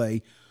Child's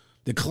Play.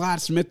 The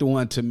Clyde Smith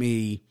one, to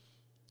me,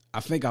 I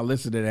think I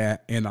listened to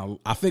that, and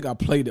I think I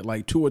played it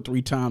like 2 or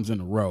 3 times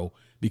in a row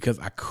because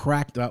I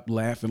cracked up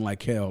laughing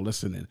like hell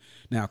listening.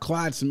 Now,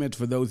 Clyde Smith,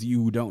 for those of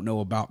you who don't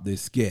know about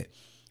this skit,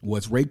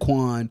 was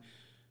Raekwon,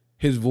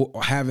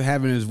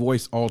 having his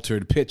voice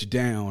altered, pitched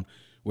down,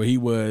 where he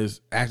was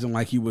acting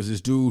like he was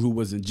this dude who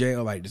was in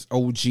jail, like this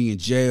OG in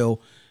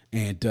jail,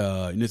 and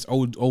this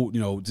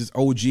this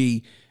OG,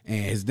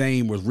 and his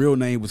real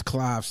name was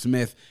Clive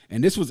Smith,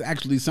 and this was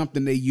actually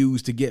something they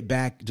used to get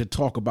back to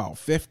talk about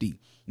 50.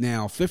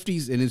 Now,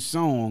 50's in his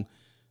song,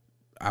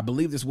 I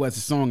believe this was a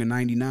song in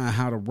 99,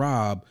 How to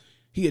Rob.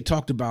 He had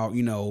talked about,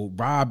 you know,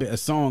 a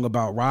song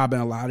about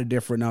robbing a lot of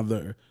different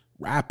other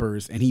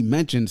rappers, and he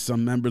mentioned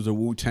some members of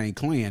Wu-Tang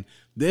Clan.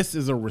 This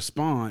is a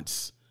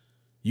response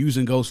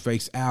using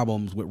Ghostface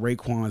albums with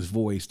Raekwon's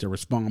voice to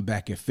respond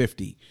back at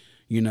 50.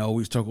 You know,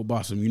 he's talking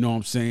about some, you know what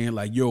I'm saying?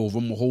 Like, yo, if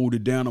I'm going to hold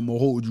it down, I'm going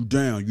to hold you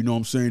down. You know what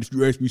I'm saying? If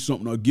you ask me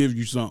something, I'll give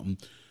you something.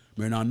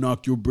 Man, I'll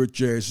knock your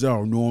bitch ass out.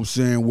 You know what I'm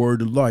saying? Word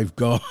to life,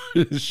 God.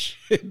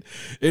 Shit.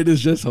 It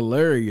is just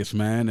hilarious,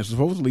 man. And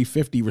supposedly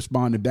 50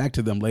 responded back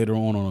to them later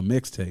on a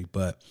mixtape.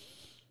 But,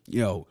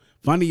 you know,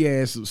 funny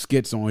ass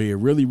skits on here.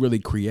 Really, really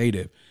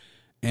creative.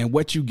 And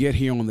what you get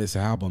here on this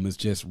album is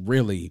just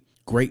really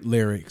great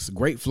lyrics,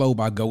 great flow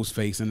by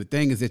Ghostface. And the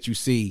thing is that you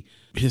see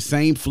his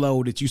same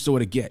flow that you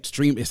sort of get.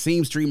 It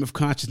seems stream of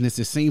consciousness.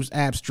 It seems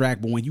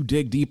abstract. But when you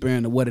dig deeper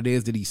into what it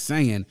is that he's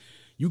saying,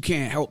 you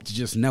can't help to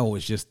just know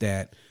it's just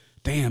that,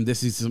 damn,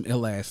 this is some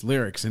ill-ass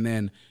lyrics. And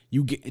then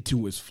you get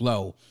into his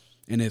flow.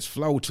 And his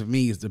flow, to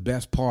me, is the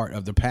best part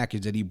of the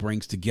package that he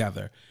brings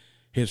together.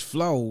 His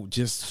flow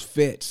just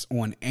fits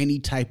on any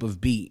type of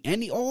beat.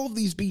 All of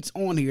these beats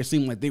on here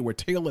seem like they were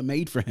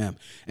tailor-made for him.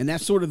 And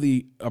that's sort of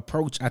the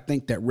approach I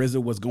think that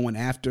RZA was going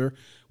after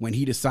when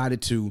he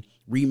decided to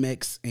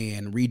remix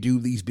and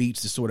redo these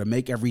beats to sort of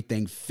make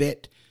everything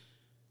fit.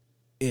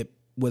 It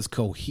was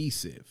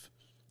cohesive.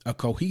 A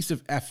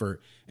cohesive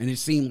effort, and it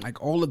seemed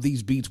like all of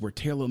these beats were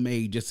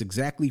tailor-made just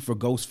exactly for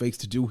Ghostface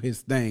to do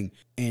his thing.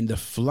 And the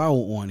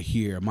flow on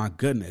here, my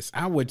goodness,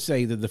 I would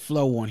say that the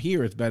flow on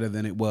here is better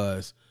than it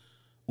was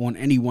on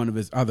any one of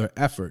his other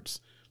efforts,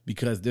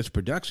 because this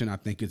production, I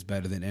think, is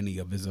better than any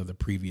of his other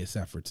previous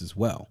efforts as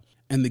well.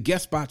 And the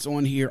guest spots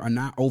on here are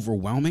not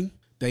overwhelming.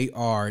 They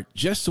are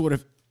just sort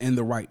of in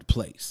the right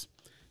place.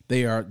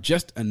 They are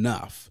just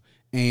enough.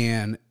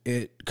 And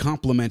it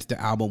complements the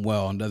album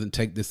well and doesn't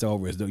take this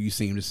over as though you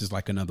seem this is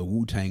like another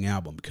Wu-Tang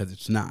album, because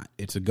it's not.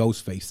 It's a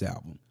Ghostface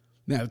album.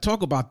 Now, to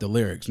talk about the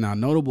lyrics. Now,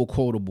 notable,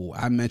 quotable,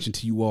 I mentioned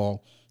to you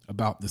all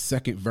about the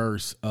second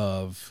verse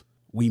of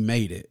We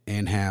Made It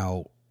and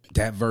how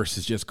that verse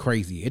is just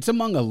crazy. It's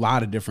among a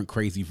lot of different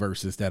crazy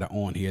verses that are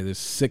on here. They're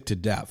sick to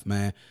death,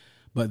 man.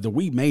 But the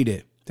We Made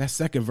It, that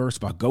second verse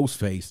by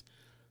Ghostface,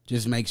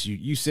 just makes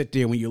you sit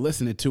there when you're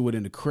listening to it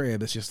in the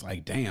crib. It's just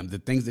like, damn, the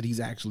things that he's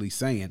actually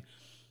saying.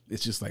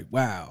 It's just like,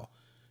 wow.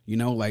 You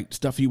know, like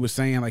stuff he was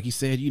saying, like he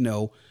said, you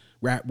know,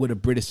 rap with a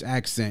British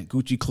accent,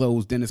 Gucci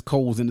clothes, Dennis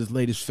Coles in his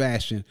latest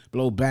fashion,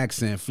 blow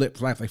backs in, flip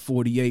flaps like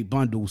 48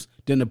 bundles,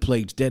 dinner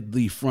plates,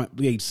 deadly front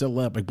blade, sell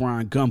up like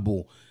Brian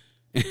Gumble.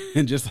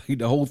 And just like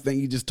the whole thing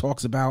he just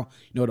talks about,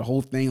 you know, the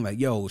whole thing like,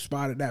 yo,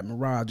 spotted that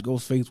Mirage,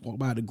 Ghostface walk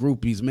by the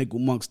groupies, make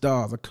amongst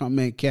stars, I come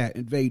in, cat,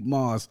 invade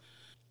Mars.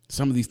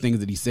 Some of these things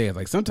that he says,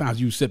 like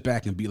sometimes you sit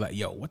back and be like,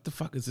 yo, what the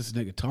fuck is this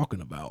nigga talking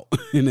about?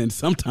 And then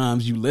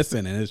sometimes you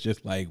listen and it's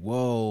just like,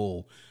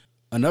 whoa.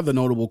 Another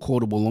notable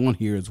quotable on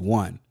here is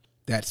One.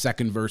 That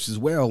second verse as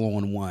well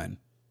on One.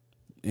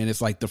 And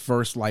it's like the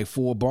first like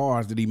 4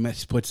 bars that he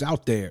puts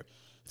out there.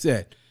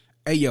 Said,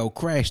 hey, yo,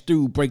 crash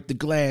through, break the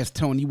glass,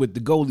 Tony with the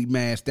goalie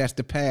mask. That's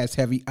the pass,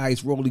 heavy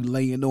ice, rolling,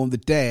 laying on the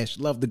dash.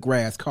 Love the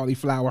grass,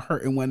 cauliflower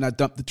hurting when I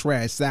dump the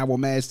trash. Sour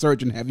mad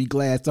surgeon, heavy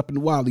glass up in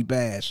the Wally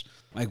bash.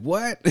 Like,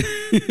 what?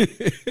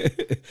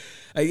 Hey,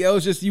 yo,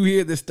 it's just, you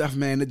hear this stuff,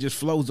 man, it just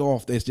flows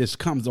off. It just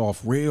comes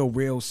off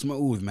real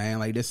smooth, man.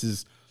 Like, this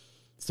is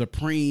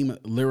supreme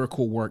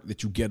lyrical work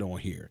that you get on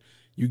here.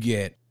 You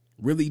get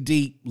really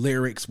deep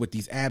lyrics with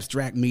these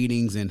abstract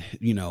meanings and,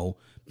 you know,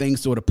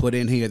 things sort of put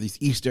in here, these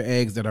Easter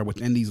eggs that are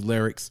within these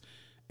lyrics,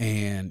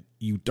 and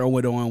you throw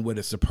it on with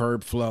a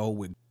superb flow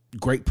with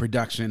great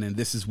production, and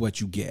this is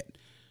what you get.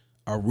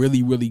 A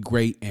really, really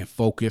great and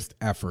focused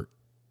effort.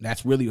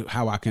 That's really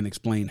how I can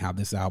explain how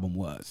this album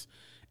was.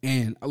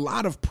 And a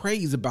lot of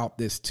praise about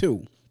this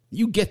too.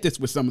 You get this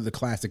with some of the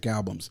classic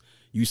albums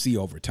you see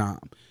over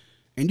time.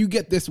 And you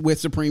get this with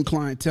Supreme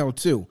Clientele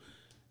too.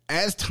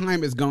 As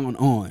time has gone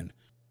on,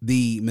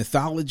 the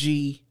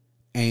mythology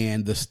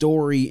and the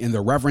story and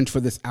the reverence for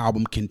this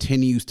album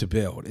continues to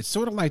build. It's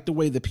sort of like the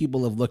way that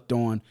people have looked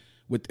on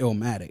with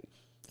Illmatic.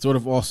 Sort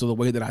of also the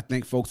way that I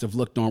think folks have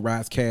looked on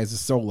Raz Kaz's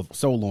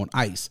Soul on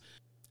Ice.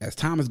 As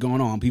time has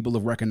gone on, people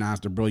have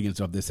recognized the brilliance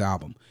of this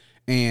album.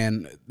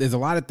 And there's a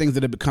lot of things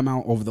that have come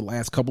out over the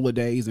last couple of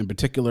days, in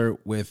particular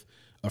with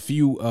a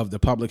few of the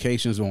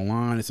publications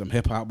online and some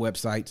hip-hop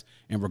websites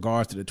in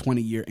regards to the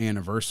 20-year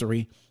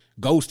anniversary.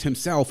 Ghost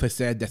himself has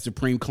said that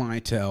Supreme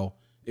Clientele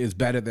is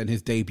better than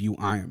his debut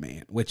Iron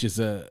Man, which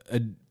is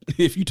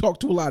if you talk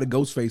to a lot of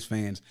Ghostface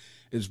fans,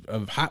 is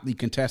a hotly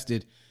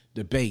contested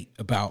debate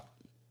about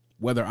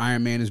whether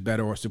Iron Man is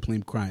better or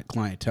Supreme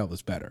Clientele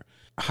is better.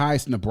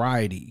 Highest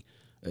Sobriety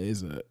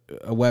is a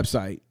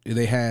website.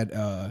 They had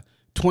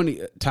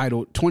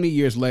 20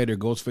 years later,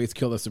 Ghostface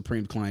Killah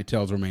Supreme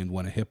Clientele remained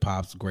one of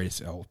hip-hop's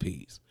greatest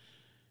LPs.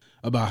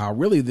 About how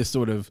really this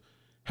sort of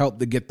helped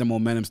to get the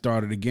momentum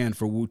started again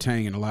for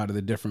Wu-Tang and a lot of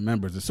the different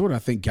members. It sort of, I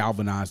think,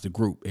 galvanized the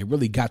group. It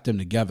really got them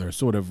together,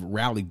 sort of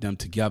rallied them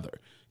together.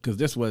 Because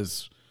this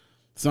was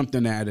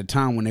something that at a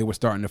time when they were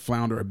starting to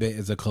flounder a bit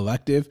as a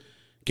collective,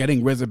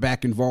 getting RZA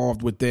back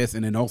involved with this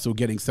and then also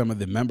getting some of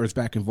the members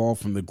back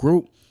involved from the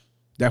group,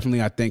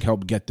 definitely, I think,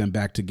 helped get them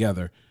back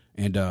together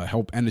and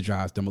help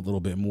energize them a little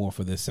bit more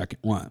for this second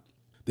run.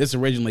 This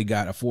originally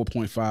got a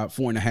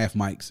 4.5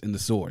 mics in the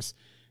source.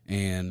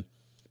 And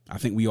I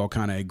think we all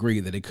kind of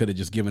agree that they could have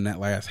just given that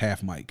last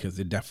half mic because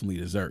it definitely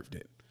deserved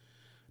it.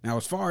 Now,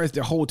 as far as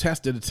the whole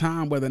test of the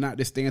time, whether or not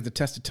this stands the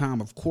test of time,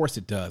 of course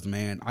it does,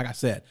 man. Like I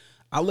said,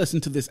 I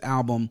listened to this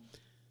album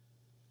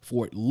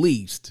for at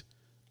least,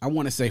 I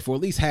want to say for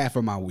at least half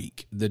of my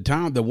week.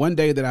 The one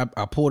day that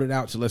I pulled it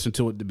out to listen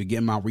to it to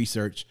begin my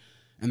research,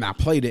 and I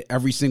played it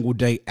every single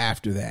day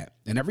after that.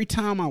 And every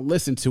time I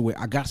listened to it,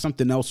 I got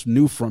something else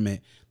new from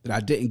it that I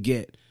didn't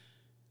get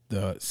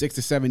the 6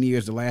 to 7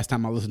 years the last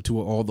time I listened to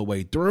it all the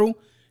way through.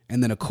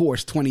 And then, of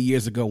course, 20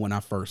 years ago when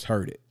I first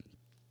heard it.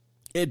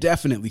 It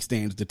definitely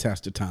stands the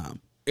test of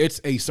time.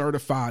 It's a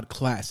certified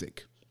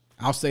classic.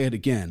 I'll say it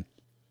again.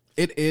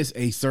 It is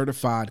a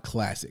certified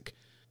classic.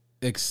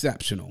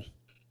 Exceptional.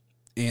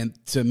 And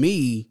to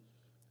me,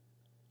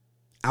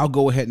 I'll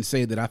go ahead and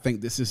say that I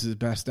think this is his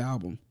best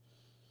album.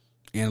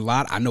 And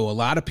I know a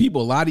lot of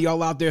people, a lot of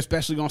y'all out there,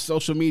 especially on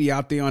social media,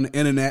 out there on the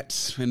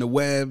internet and the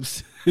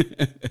webs,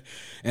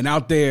 and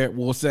out there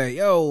will say,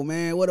 yo,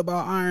 man, what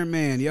about Iron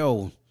Man?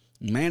 Yo,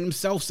 man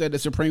himself said the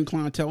Supreme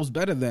Clientele is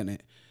better than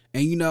it.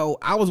 And, you know,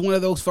 I was one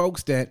of those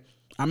folks that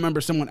I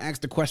remember someone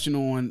asked a question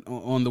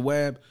on the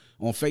web,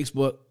 on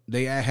Facebook.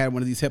 They had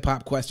one of these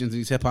hip-hop questions in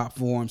these hip-hop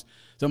forums.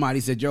 Somebody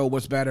said, yo,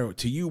 what's better?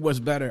 To you, what's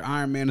better,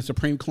 Iron Man or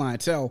Supreme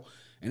Clientele?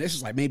 And this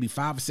was like maybe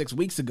 5 or 6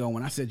 weeks ago.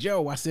 And I said,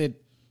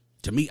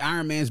 to me,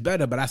 Iron Man's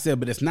better, but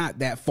it's not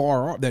that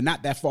far off. They're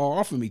not that far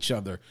off from each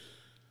other.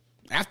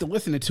 After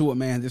listening to it,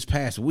 man, this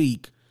past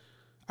week,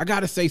 I got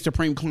to say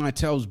Supreme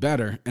Clientele's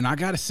better. And I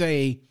got to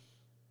say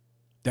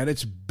that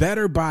it's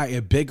better by a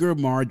bigger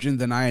margin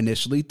than I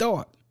initially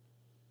thought.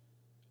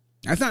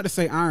 That's not to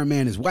say Iron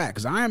Man is whack,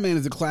 because Iron Man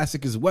is a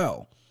classic as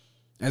well.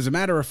 As a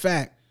matter of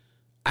fact,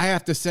 I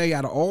have to say,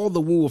 out of all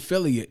the Wu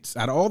affiliates,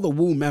 out of all the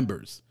Wu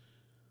members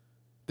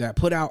that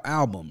put out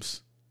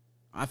albums,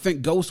 I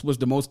think Ghost was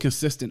the most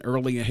consistent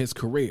early in his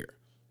career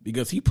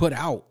because he put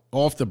out,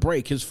 off the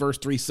break, his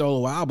first 3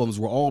 solo albums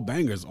were all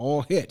bangers,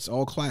 all hits,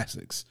 all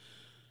classics.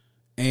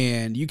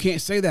 And you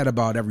can't say that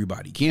about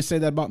everybody. You can't say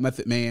that about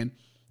Method Man.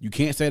 You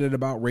can't say that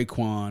about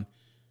Raekwon.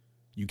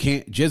 You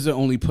can't. Jizza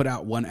only put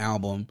out 1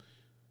 album.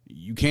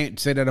 You can't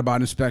say that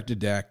about Inspector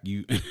Deck.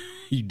 You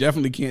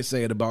definitely can't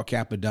say it about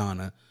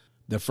Capadonna.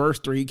 The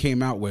first 3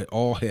 came out with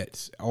all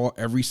hits,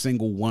 every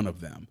single one of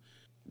them.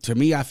 To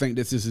me, I think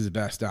this is his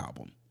best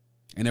album.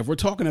 And if we're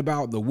talking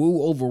about the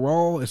Wu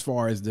overall, as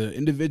far as the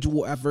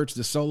individual efforts,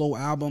 the solo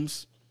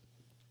albums,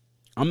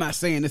 I'm not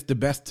saying it's the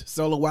best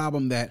solo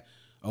album that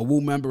a Wu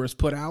member has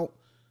put out,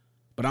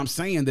 but I'm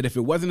saying that if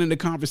it wasn't in the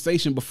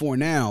conversation before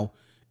now,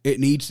 it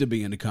needs to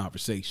be in the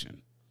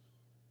conversation.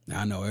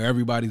 Now, I know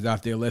everybody's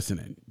out there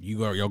listening.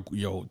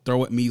 You'll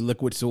throw at me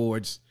Liquid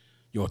Swords.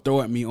 You'll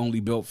throw at me Only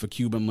Built for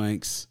Cuban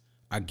Links.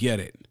 I get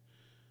it.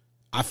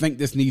 I think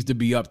this needs to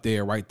be up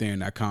there, right there in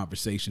that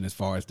conversation as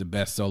far as the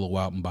best solo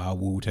album by a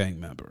Wu-Tang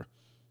member.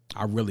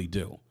 I really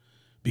do.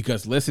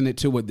 Because listening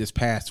to it this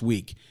past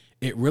week,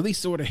 it really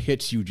sort of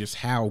hits you just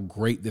how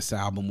great this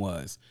album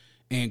was.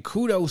 And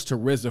kudos to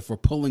RZA for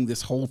pulling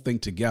this whole thing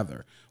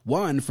together.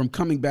 One, from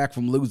coming back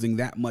from losing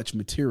that much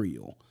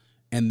material,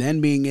 and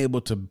then being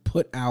able to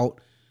put out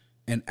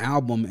an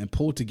album and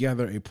pull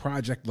together a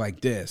project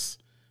like this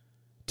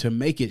to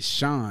make it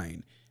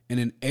shine in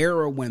an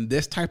era when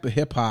this type of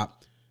hip-hop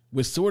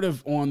was sort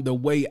of on the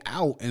way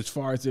out as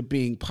far as it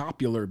being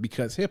popular,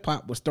 because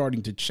hip-hop was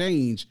starting to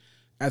change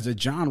as a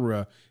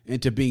genre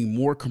into being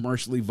more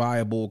commercially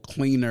viable,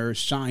 cleaner,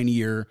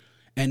 shinier,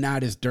 and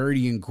not as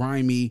dirty and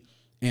grimy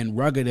and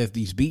rugged as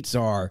these beats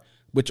are,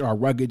 which are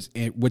rugged,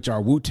 and which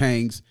are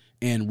Wu-Tang's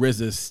and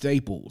RZA's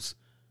staples,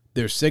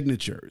 their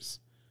signatures.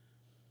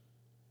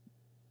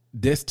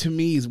 This, to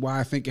me, is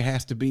why I think it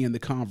has to be in the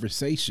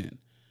conversation.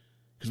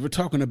 Because we're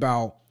talking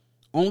about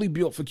Only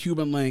Built for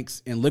Cuban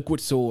Links and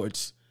Liquid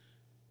Swords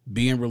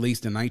being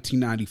released in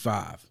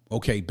 1995.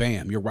 Okay,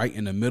 bam, you're right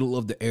in the middle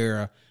of the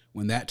era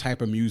when that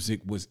type of music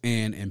was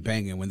in and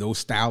banging, when those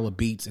style of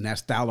beats and that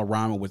style of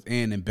rhyming was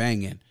in and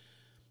banging.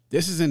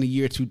 This is in the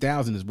year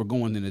 2000 as we're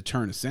going in the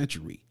turn of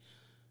century.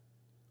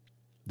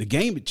 The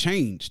game had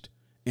changed.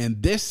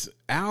 And this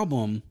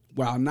album,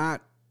 while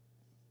not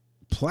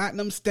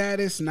platinum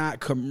status, not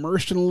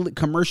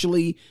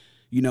commercially,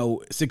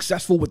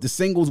 successful with the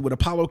singles with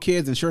Apollo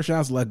Kids and Sure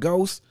Shots Like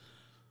Ghost,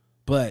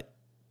 but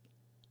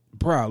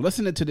bro,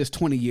 listening to this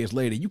 20 years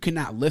later, you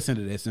cannot listen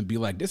to this and be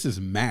like, this is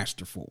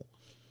masterful.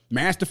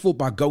 Masterful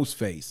by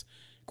Ghostface.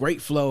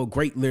 Great flow,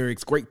 great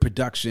lyrics, great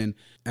production.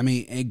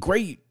 And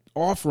great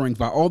offerings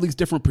by all these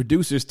different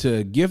producers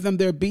to give them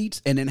their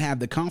beats and then have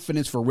the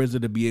confidence for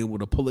RZA to be able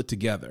to pull it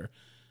together,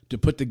 to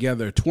put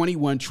together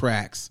 21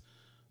 tracks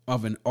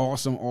of an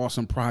awesome,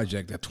 awesome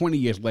project that 20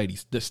 years later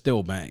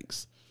still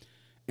bangs.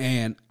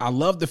 And I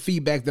love the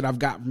feedback that I've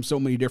gotten from so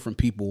many different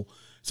people.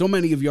 So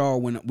many of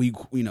y'all, when we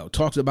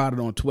talked about it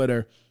on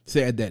Twitter,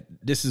 said that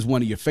this is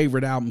one of your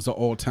favorite albums of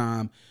all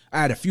time.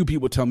 I had a few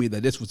people tell me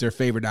that this was their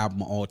favorite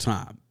album of all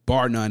time,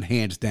 bar none,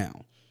 hands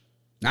down.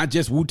 Not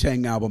just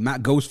Wu-Tang album,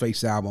 not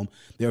Ghostface album,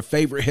 their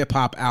favorite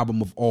hip-hop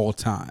album of all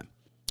time.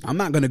 I'm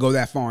not going to go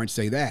that far and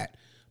say that,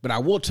 but I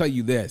will tell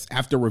you this.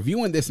 After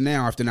reviewing this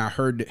now, after I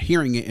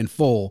hearing it in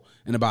full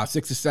in about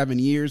 6 or 7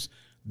 years,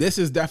 this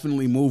has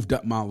definitely moved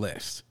up my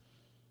list.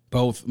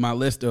 Both my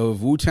list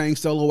of Wu-Tang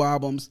solo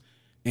albums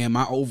and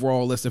my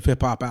overall list of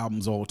hip-hop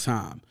albums all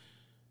time.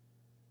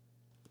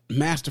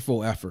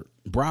 Masterful effort.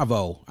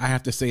 Bravo. I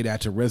have to say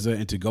that to RZA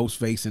and to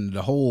Ghostface and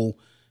the whole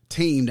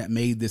team that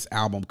made this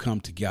album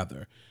come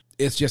together.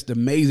 It's just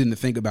amazing to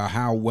think about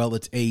how well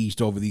it's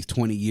aged over these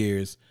 20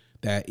 years,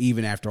 that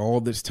even after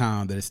all this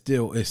time, that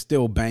it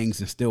still bangs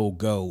and still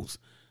goes.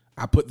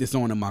 I put this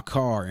on in my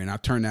car and I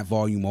turn that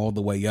volume all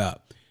the way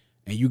up,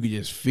 and you can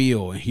just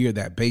feel and hear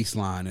that bass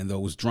line and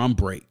those drum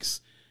breaks,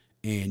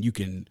 and you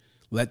can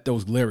let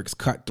those lyrics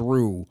cut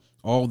through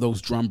all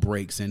those drum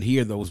breaks and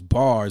hear those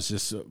bars.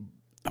 Just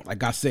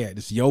like I said,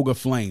 it's Yoga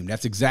Flame.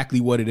 That's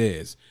exactly what it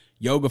is.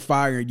 Yoga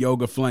Fire and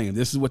Yoga Flame.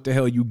 This is what the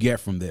hell you get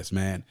from this,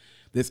 man.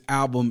 This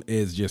album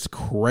is just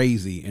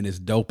crazy and it's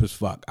dope as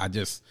fuck.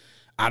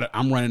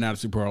 I'm running out of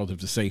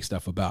superlatives to say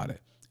stuff about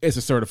it. It's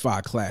a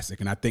certified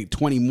classic. And I think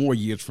 20 more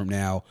years from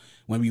now,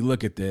 when we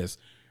look at this,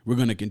 we're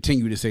going to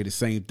continue to say the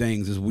same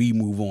things as we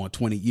move on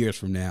 20 years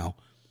from now.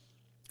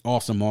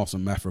 Awesome,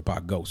 awesome effort by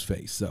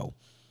Ghostface. So,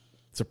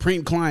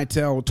 Supreme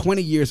Clientele,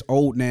 20 years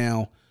old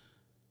now,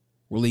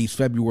 released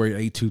February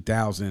 8,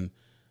 2000.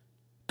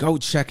 Go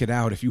check it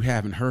out if you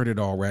haven't heard it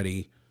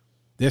already.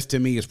 This, to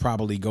me, is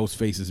probably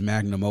Ghostface's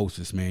magnum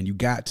opus, man. You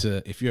got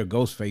to, if you're a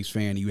Ghostface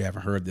fan and you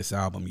haven't heard this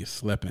album, you're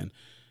slipping.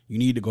 You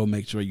need to go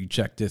make sure you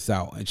check this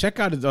out. And check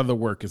out his other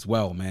work as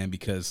well, man,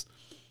 because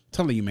I'm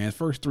telling you, man,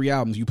 first 3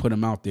 albums, you put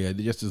them out there,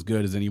 they're just as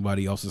good as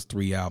anybody else's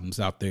 3 albums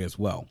out there as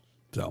well.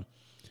 So,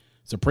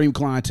 Supreme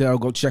Clientele,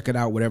 go check it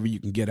out wherever you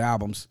can get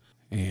albums,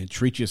 and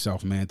treat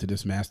yourself, man, to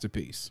this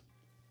masterpiece.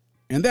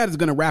 And that is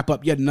going to wrap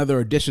up yet another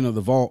edition of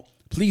The Vault.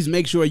 Please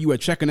make sure you are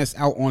checking us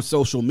out on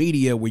social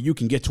media where you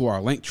can get to our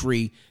link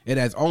tree. It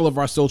has all of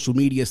our social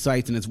media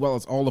sites and as well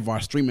as all of our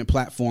streaming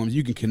platforms.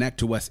 You can connect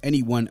to us,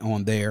 anyone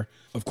on there.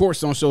 Of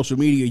course, on social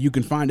media, you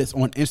can find us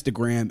on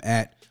Instagram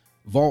at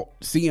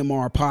Vault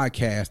CMR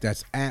Podcast.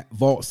 That's at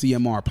Vault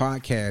CMR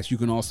Podcast. You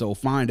can also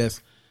find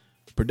us,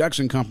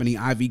 production company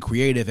IV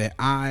Creative, at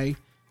IVECRE8.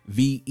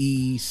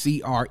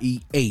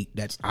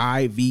 That's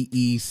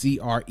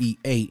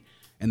IVECRE8.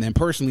 And then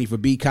personally for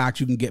B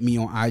Cox, you can get me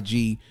on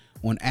IG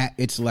on at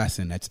It's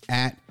Lesson. That's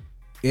at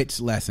It's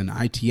Lesson,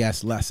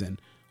 ITS Lesson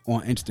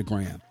on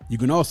Instagram. You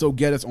can also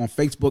get us on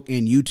Facebook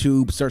and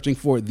YouTube, searching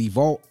for The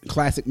Vault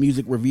Classic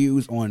Music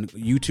Reviews on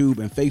YouTube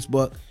and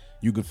Facebook.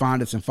 You can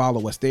find us and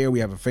follow us there.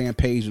 We have a fan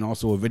page and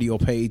also a video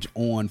page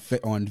on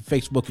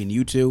Facebook and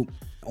YouTube.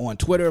 On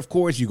Twitter, of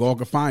course, you all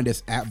can find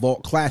us at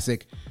Vault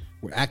Classic.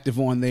 We're active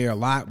on there a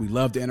lot. We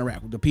love to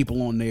interact with the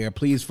people on there.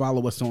 Please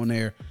follow us on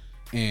there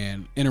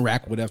and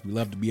interact with us. We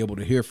love to be able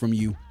to hear from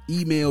you.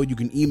 You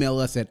can email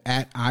us at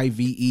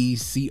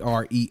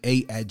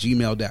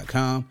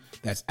ivecre8@gmail.com.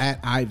 That's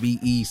at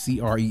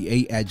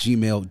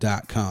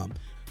ivecre8@gmail.com.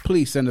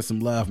 Please send us some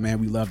love, man.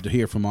 We love to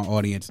hear from our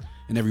audience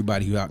and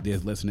everybody who out there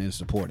is listening and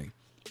supporting.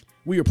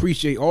 We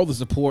appreciate all the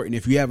support. And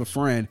if you have a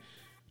friend,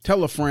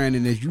 tell a friend.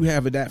 And if you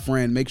have that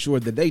friend, make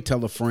sure that they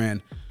tell a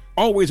friend.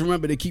 Always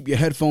remember to keep your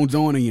headphones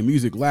on and your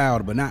music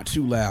loud, but not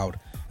too loud.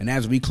 And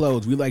as we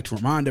close, we like to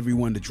remind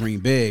everyone to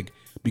dream big,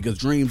 because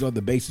dreams are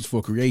the basis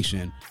for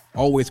creation.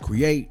 Always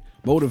create,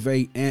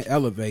 motivate, and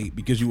elevate,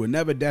 because you were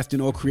never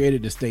destined or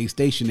created to stay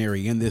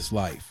stationary in this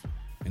life.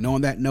 And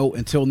on that note,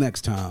 until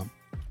next time,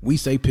 we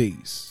say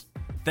peace.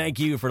 Thank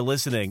you for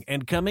listening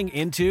and coming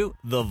into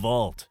The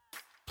Vault.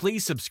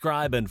 Please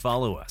subscribe and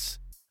follow us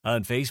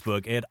on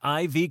Facebook at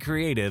IV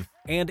Creative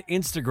and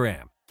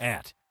Instagram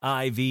at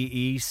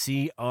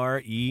IVECRE8.